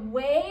legs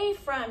away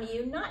from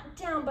you, not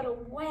down, but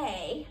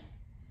away.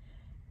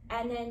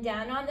 And then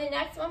down on the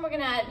next one, we're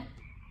gonna add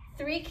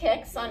 3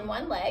 kicks on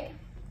one leg.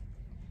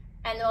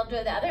 And then we'll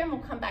do the other and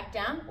we'll come back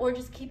down, or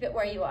just keep it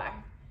where you are.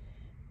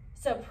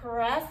 So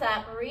press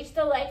up, reach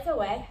the legs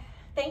away.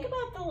 Think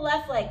about the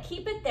left leg,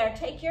 keep it there.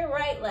 Take your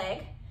right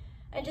leg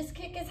and just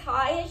kick as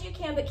high as you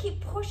can, but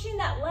keep pushing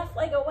that left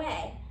leg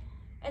away.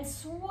 And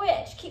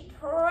switch, keep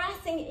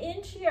pressing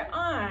into your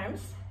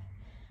arms.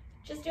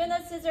 Just doing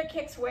those scissor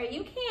kicks where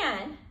you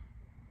can.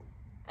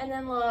 and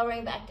then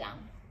lowering back down.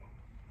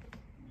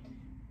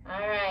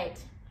 All right,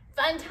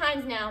 fun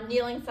times now,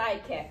 kneeling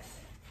side kicks.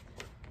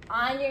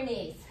 On your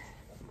knees.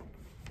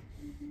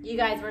 You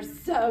guys were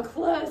so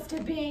close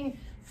to being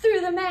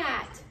through the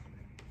mat.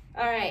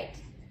 All right,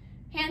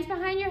 hands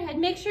behind your head.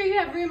 Make sure you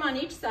have room on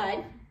each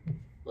side.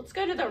 Let's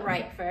go to the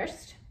right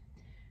first.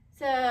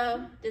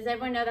 So, does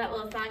everyone know that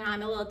little song,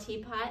 I'm a little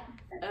teapot?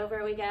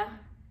 Over we go.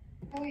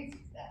 Always do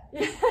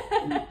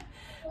that.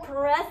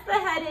 Press the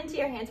head into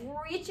your hands,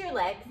 reach your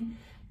legs.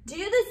 Do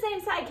the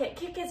same side kick.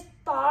 Kick as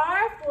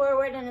far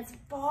forward and as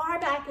far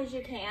back as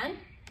you can.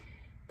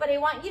 But I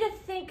want you to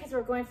think, because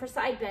we're going for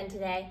side bend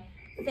today,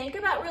 think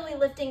about really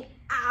lifting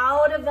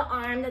out of the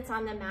arm that's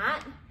on the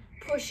mat.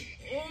 Push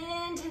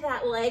into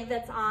that leg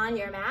that's on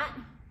your mat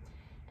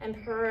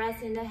and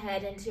pressing the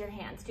head into your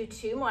hands. Do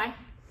 2 more.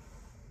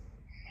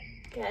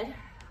 Good.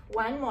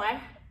 1 more.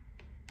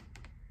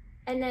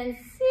 And then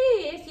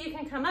see if you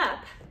can come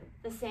up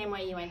the same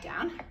way you went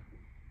down.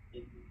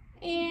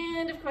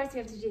 And of course,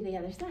 you have to do the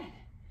other side.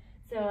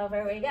 So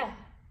over we go.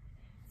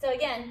 So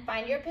again,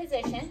 find your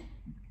position.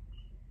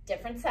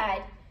 Different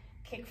side.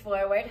 Kick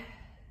forward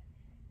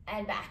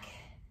and back.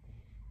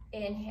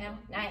 Inhale,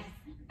 nice.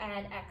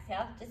 And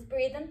exhale, just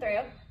breathe them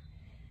through.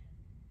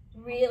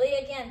 Really,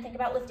 again, think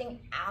about lifting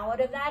out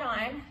of that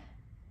arm.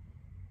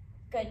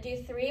 Good,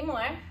 do 3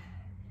 more.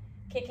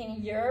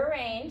 Kicking your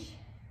range.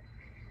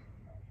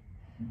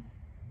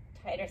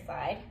 Tighter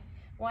side.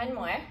 1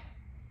 more.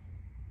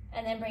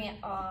 And then bring it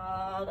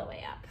all the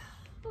way up.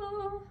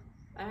 Oh.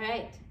 All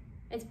right,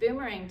 it's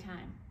boomerang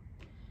time.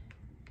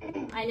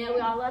 I know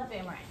we all love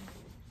boomerang.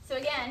 So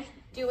again,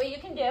 do what you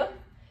can do.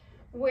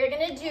 We're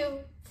gonna do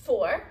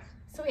 4,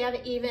 so we have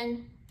an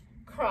even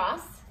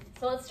cross.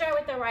 So let's start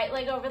with the right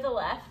leg over the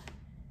left.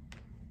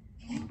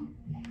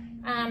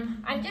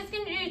 I'm just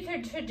gonna do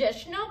the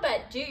traditional,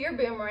 but do your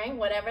boomerang,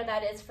 whatever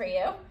that is for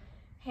you.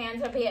 Hands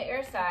will be at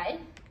your side.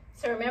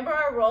 So remember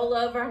our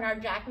rollover and our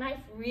jackknife,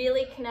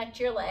 really connect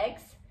your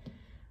legs.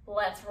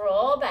 Let's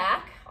roll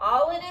back.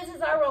 All it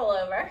is our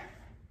rollover.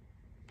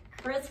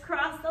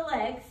 Crisscross the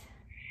legs.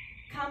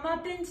 Come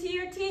up into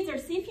your teaser.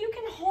 See if you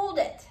can hold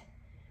it.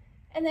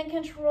 And then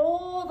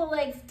control the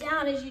legs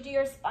down as you do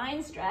your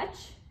spine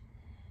stretch.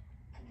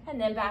 And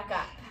then back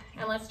up.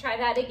 And let's try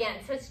that again.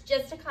 So it's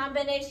just a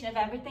combination of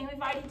everything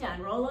we've already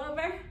done. Roll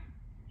over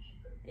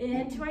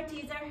into our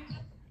teaser.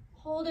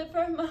 Hold it for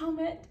a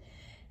moment.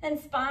 And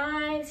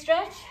spine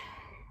stretch.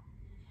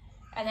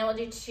 And then we'll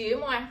do 2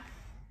 more.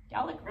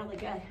 Y'all look really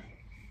good.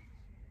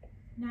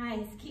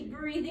 Nice. Keep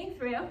breathing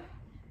through.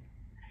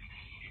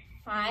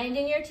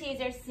 Finding your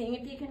teaser, seeing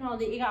if you can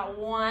hold it. You got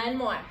 1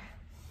 more.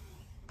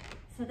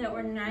 So that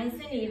we're nice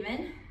and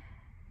even.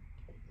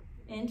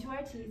 Into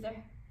our teaser.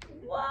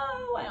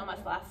 Whoa, I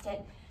almost lost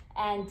it.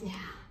 And down.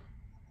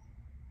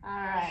 All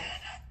right.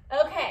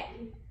 Okay.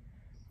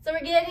 So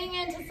we're getting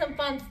into some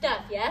fun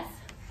stuff, yes?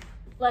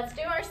 Let's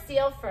do our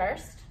seal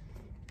first.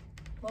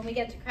 When we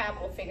get to crab,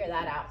 we'll figure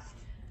that out.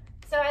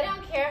 So I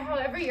don't care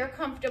however you're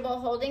comfortable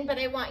holding, but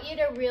I want you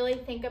to really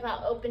think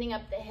about opening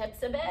up the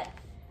hips a bit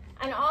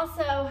and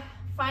also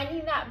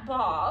finding that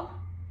ball.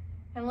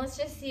 And let's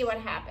just see what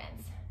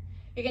happens.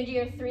 You're gonna do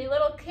your 3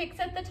 little kicks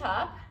at the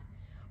top,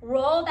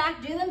 roll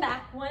back, do them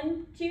back,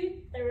 1,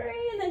 2,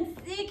 3, and then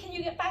see, can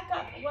you get back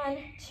up? 1,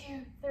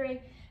 2,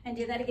 3, and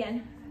do that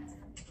again.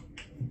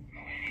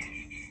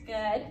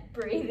 Good,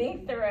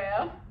 breathing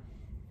through.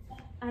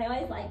 I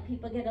always like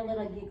people get a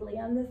little giggly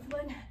on this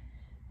one.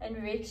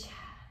 And reach,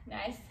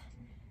 nice.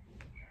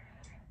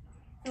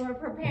 So we're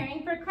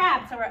preparing for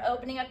crab, so we're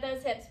opening up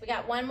those hips. We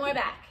got 1 more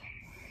back.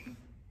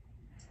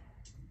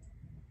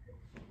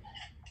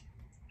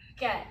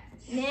 Good.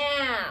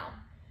 Now,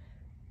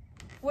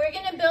 we're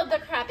gonna build the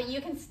crab, but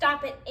you can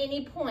stop at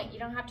any point. You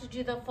don't have to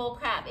do the full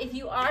crab. If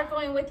you are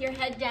going with your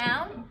head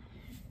down,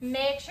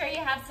 make sure you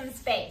have some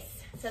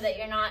space so that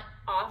you're not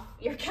off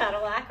your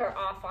Cadillac or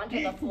off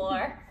onto the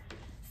floor.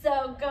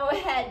 So go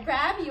ahead,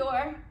 grab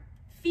your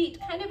feet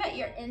kind of at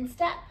your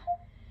instep,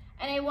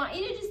 and I want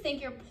you to just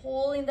think you're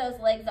pulling those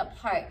legs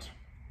apart.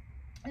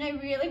 And I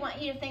really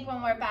want you to think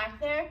when we're back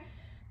there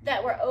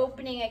that we're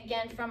opening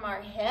again from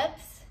our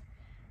hips.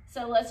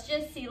 So let's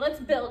just see,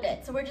 let's build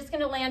it. So we're just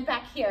gonna land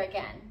back here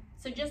again.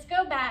 So just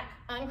go back,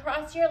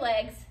 uncross your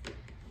legs,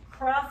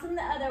 cross them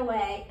the other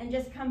way, and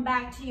just come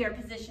back to your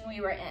position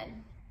we were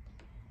in.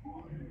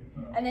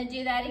 And then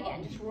do that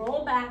again. Just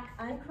roll back,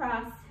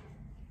 uncross,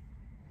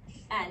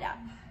 and up.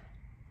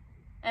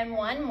 And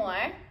 1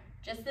 more,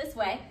 just this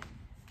way.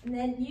 And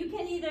then you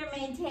can either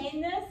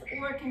maintain this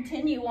or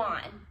continue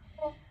on.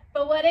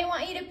 But what I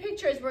want you to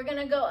picture is we're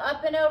gonna go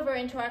up and over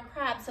into our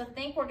crab. So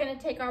think we're gonna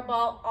take our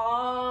ball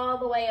all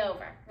the way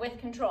over with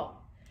control.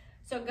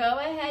 So go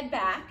ahead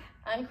back,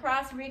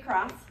 uncross,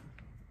 recross.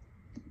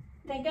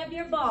 Think of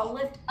your ball,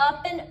 lift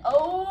up and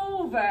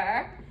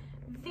over.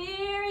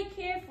 Very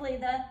carefully,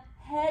 the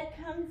head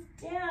comes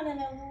down and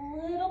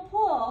a little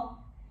pull.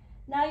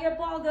 Now your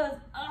ball goes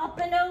up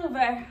and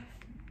over,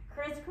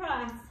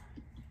 crisscross.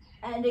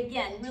 And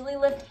again, really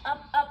lift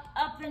up, up,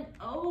 up and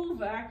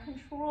over,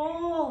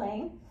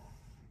 controlling.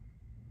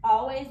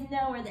 Always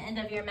know where the end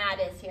of your mat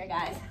is here,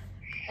 guys.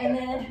 And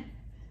then,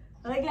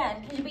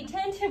 again, because we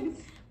tend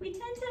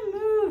to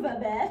move a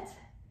bit.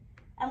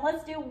 And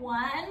let's do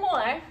one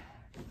more.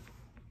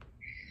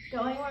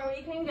 Going where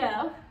we can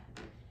go.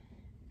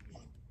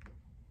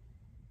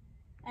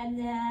 And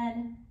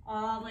then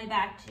all the way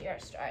back to your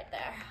start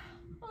there.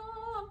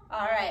 Oh.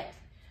 All right,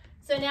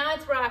 so now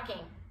it's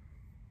rocking.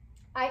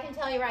 I can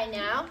tell you right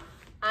now,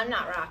 I'm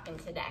not rocking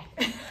today,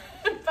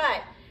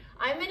 but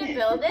I'm gonna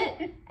build it.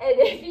 And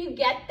if you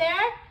get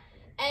there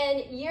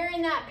and you're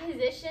in that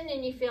position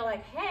and you feel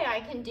like, hey, I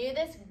can do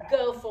this,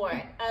 go for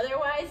it.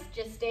 Otherwise,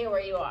 just stay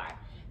where you are.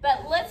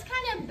 But let's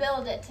kind of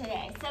build it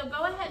today. So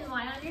go ahead and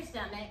lie on your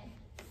stomach,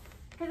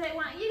 because I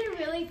want you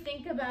to really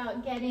think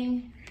about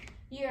getting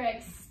your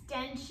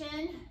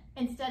extension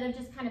instead of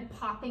just kind of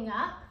popping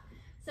up.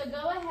 So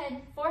go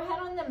ahead, forehead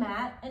on the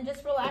mat, and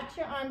just relax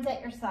your arms at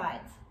your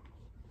sides.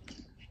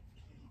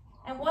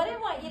 And what I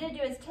want you to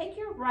do is take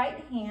your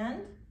right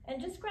hand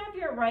and just grab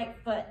your right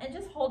foot and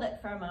just hold it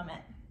for a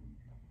moment.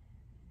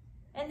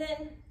 And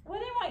then what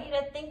I want you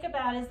to think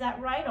about is that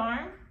right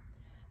arm.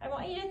 I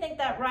want you to think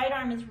that right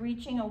arm is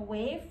reaching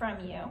away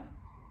from you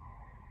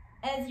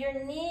as your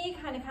knee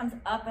kind of comes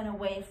up and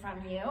away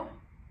from you,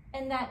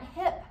 and that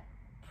hip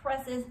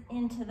presses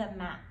into the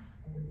mat.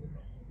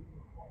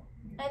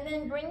 And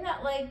then bring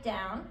that leg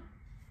down,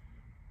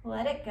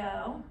 let it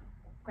go,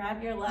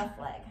 grab your left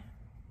leg.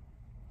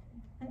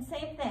 And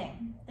same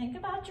thing, think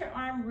about your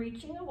arm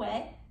reaching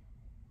away,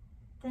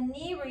 the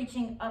knee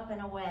reaching up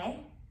and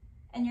away,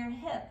 and your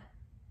hip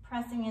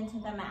pressing into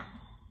the mat.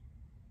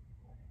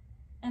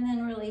 And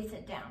then release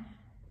it down.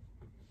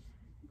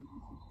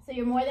 So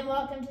you're more than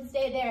welcome to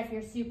stay there if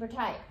you're super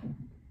tight.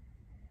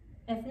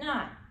 If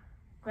not,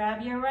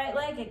 grab your right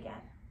leg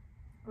again,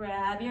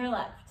 grab your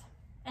left.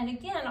 And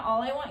again,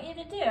 all I want you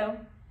to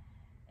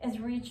do is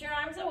reach your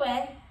arms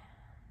away.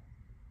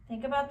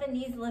 Think about the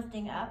knees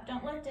lifting up.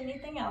 Don't lift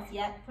anything else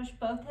yet. Push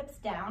both hips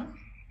down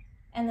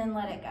and then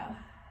let it go.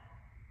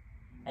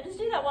 And just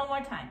do that one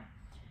more time.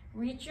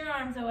 Reach your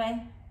arms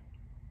away.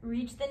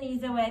 Reach the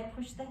knees away.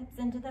 Push the hips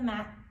into the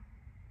mat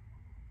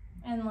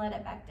and let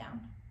it back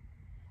down.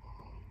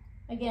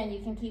 Again,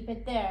 you can keep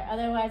it there.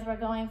 Otherwise, we're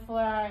going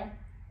for our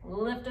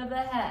lift of the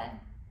head.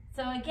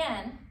 So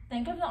again,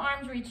 think of the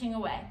arms reaching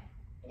away.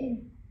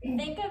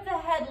 Think of the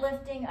head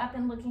lifting up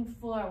and looking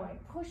forward.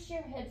 Push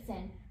your hips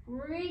in.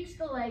 Reach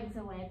the legs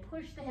away.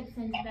 Push the hips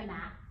into the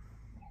mat.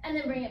 And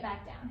then bring it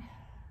back down.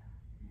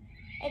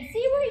 And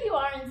see where you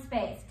are in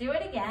space. Do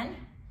it again.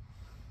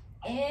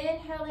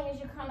 Inhaling as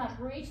you come up.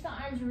 Reach the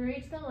arms,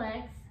 reach the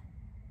legs.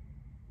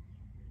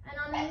 And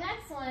on the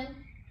next one,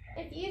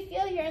 if you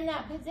feel you're in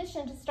that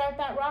position to start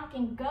that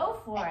rocking,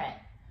 go for it.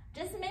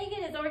 Just make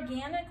it as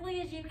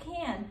organically as you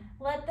can.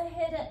 Let the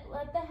head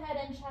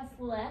and chest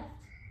lift.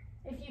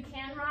 If you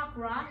can rock,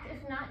 rock.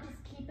 If not,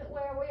 just keep it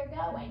where we're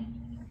going.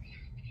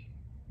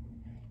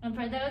 And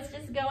for those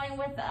just going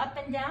with the up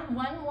and down,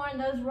 one more, and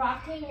those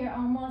rocking, you're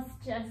almost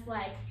just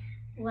like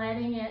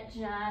letting it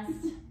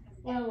just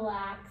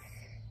relax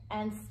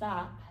and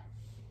stop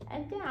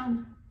and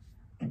down.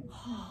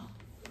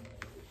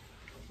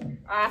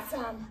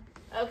 Awesome.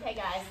 Okay,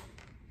 guys.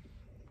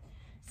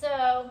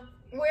 So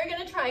we're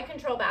gonna try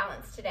control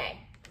balance today.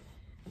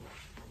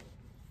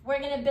 We're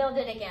gonna build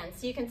it again,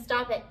 so you can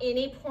stop at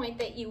any point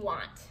that you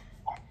want.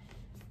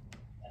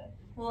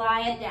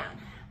 Lie it down.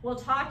 We'll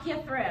talk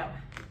you through.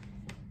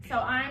 So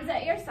arms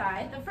at your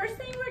side. The first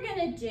thing we're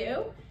gonna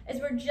do is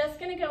we're just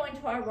gonna go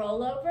into our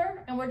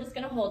rollover, and we're just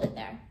gonna hold it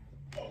there.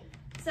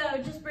 So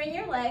just bring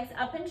your legs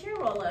up into your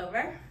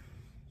rollover.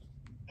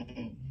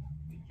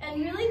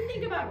 And really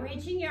think about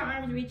reaching your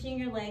arms, reaching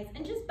your legs,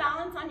 and just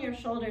balance on your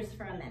shoulders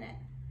for a minute.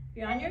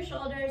 You're on your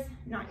shoulders,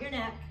 not your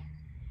neck.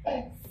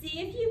 See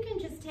if you can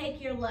just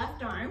take your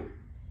left arm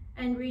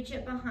and reach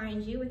it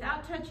behind you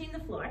without touching the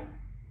floor.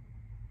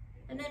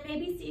 And then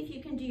maybe see if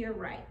you can do your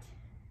right.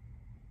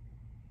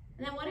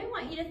 And then what I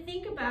want you to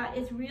think about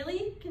is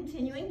really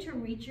continuing to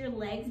reach your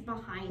legs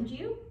behind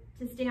you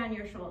to stay on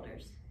your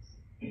shoulders.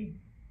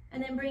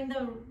 And then bring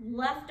the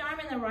left arm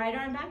and the right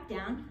arm back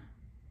down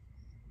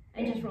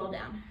and just roll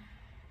down.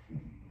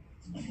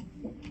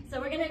 So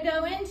we're gonna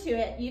go into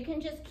it. You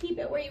can just keep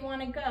it where you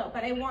wanna go,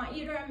 but I want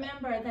you to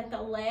remember that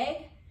the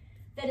leg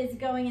that is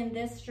going in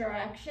this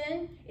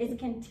direction is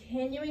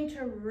continuing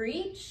to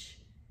reach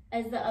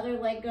as the other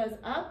leg goes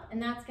up,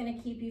 and that's gonna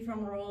keep you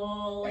from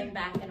rolling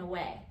back and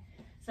away.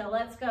 So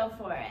let's go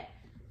for it.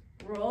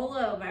 Roll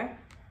over.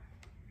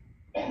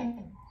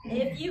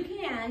 If you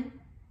can,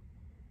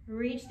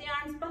 reach the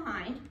arms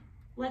behind.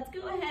 Let's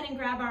go ahead and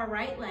grab our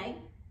right leg.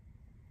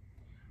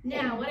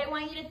 Now, what I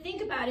want you to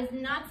think about is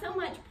not so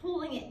much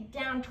pulling it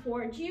down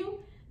towards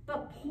you,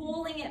 but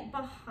pulling it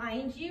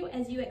behind you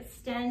as you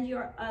extend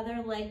your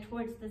other leg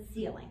towards the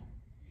ceiling.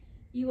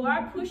 You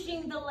are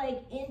pushing the leg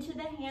into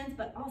the hands,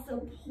 but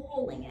also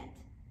pulling it.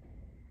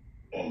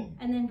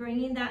 And then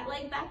bringing that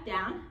leg back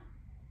down.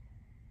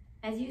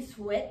 As you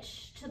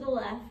switch to the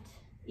left,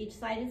 each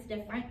side is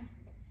different.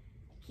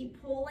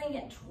 Keep pulling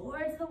it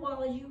towards the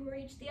wall as you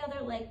reach the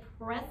other leg.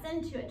 Press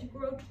into it to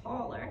grow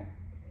taller.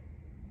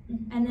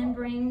 And then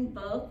bring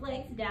both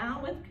legs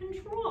down with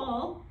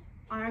control.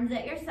 Arms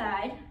at your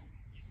side.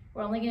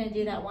 We're only going to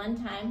do that one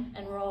time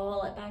and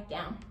roll it back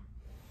down.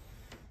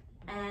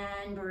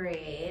 And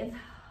breathe.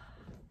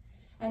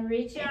 And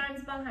reach your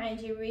arms behind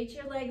you. Reach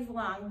your legs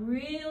long.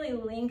 Really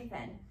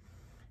lengthen.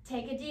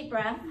 Take a deep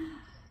breath.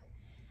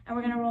 And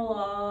we're going to roll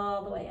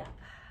all the way up.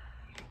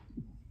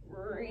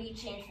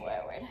 Reaching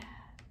forward.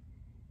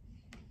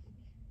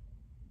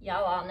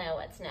 Y'all all know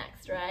what's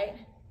next, right?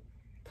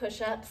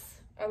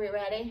 Push-ups. Are we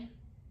ready?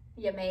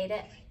 You made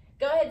it.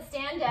 Go ahead,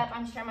 stand up.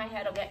 I'm sure my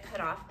head will get cut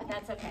off, but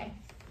that's okay.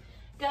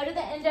 Go to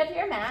the end of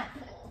your mat.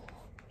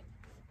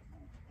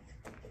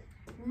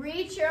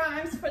 Reach your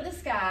arms for the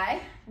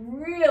sky.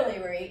 Really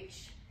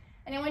reach.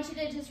 And I want you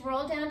to just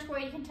roll down to where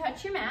you can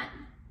touch your mat.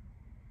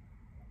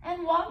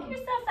 And walk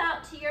yourself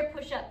out to your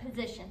push-up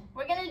position.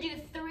 We're going to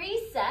do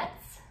 3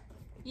 sets.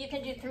 You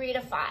can do 3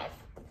 to 5.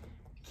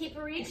 Keep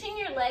reaching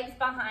your legs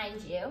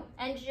behind you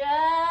and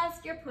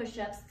just your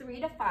push-ups,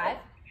 3 to 5.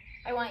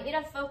 I want you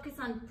to focus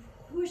on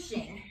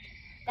pushing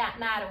that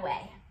mat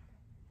away.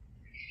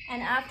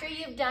 And after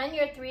you've done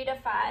your 3 to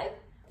 5,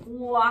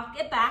 walk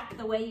it back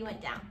the way you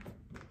went down.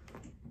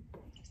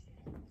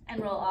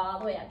 And roll all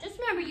the way up. Just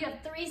remember, you have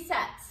 3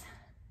 sets.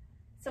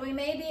 So we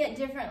may be at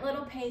different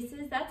little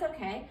paces, that's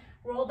okay.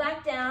 Roll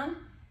back down,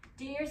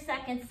 do your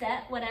second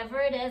set, whatever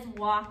it is,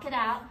 walk it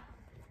out.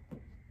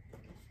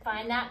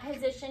 Find that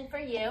position for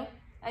you.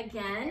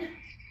 Again,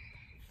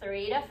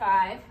 3 to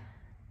 5.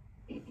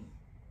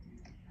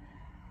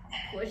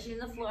 Pushing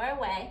the floor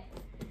away.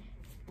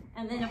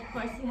 And then of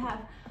course you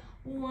have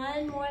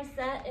one more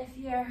set if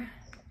you're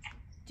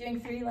doing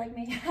 3 like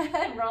me.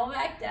 Roll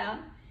back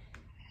down.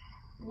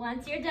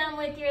 Once you're done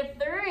with your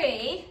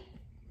 3,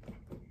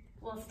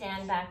 we'll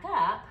stand back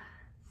up.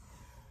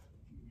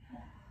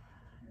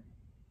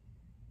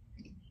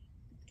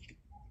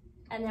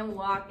 And then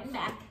walking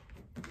back.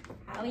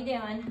 How we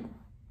doing?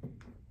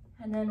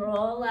 And then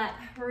roll up,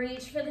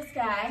 reach for the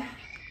sky,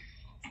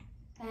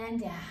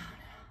 and down.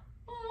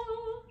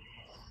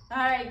 All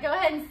right, go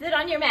ahead and sit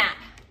on your mat.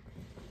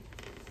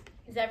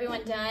 Is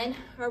everyone done?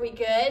 Are we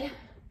good?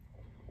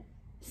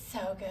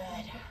 So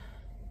good.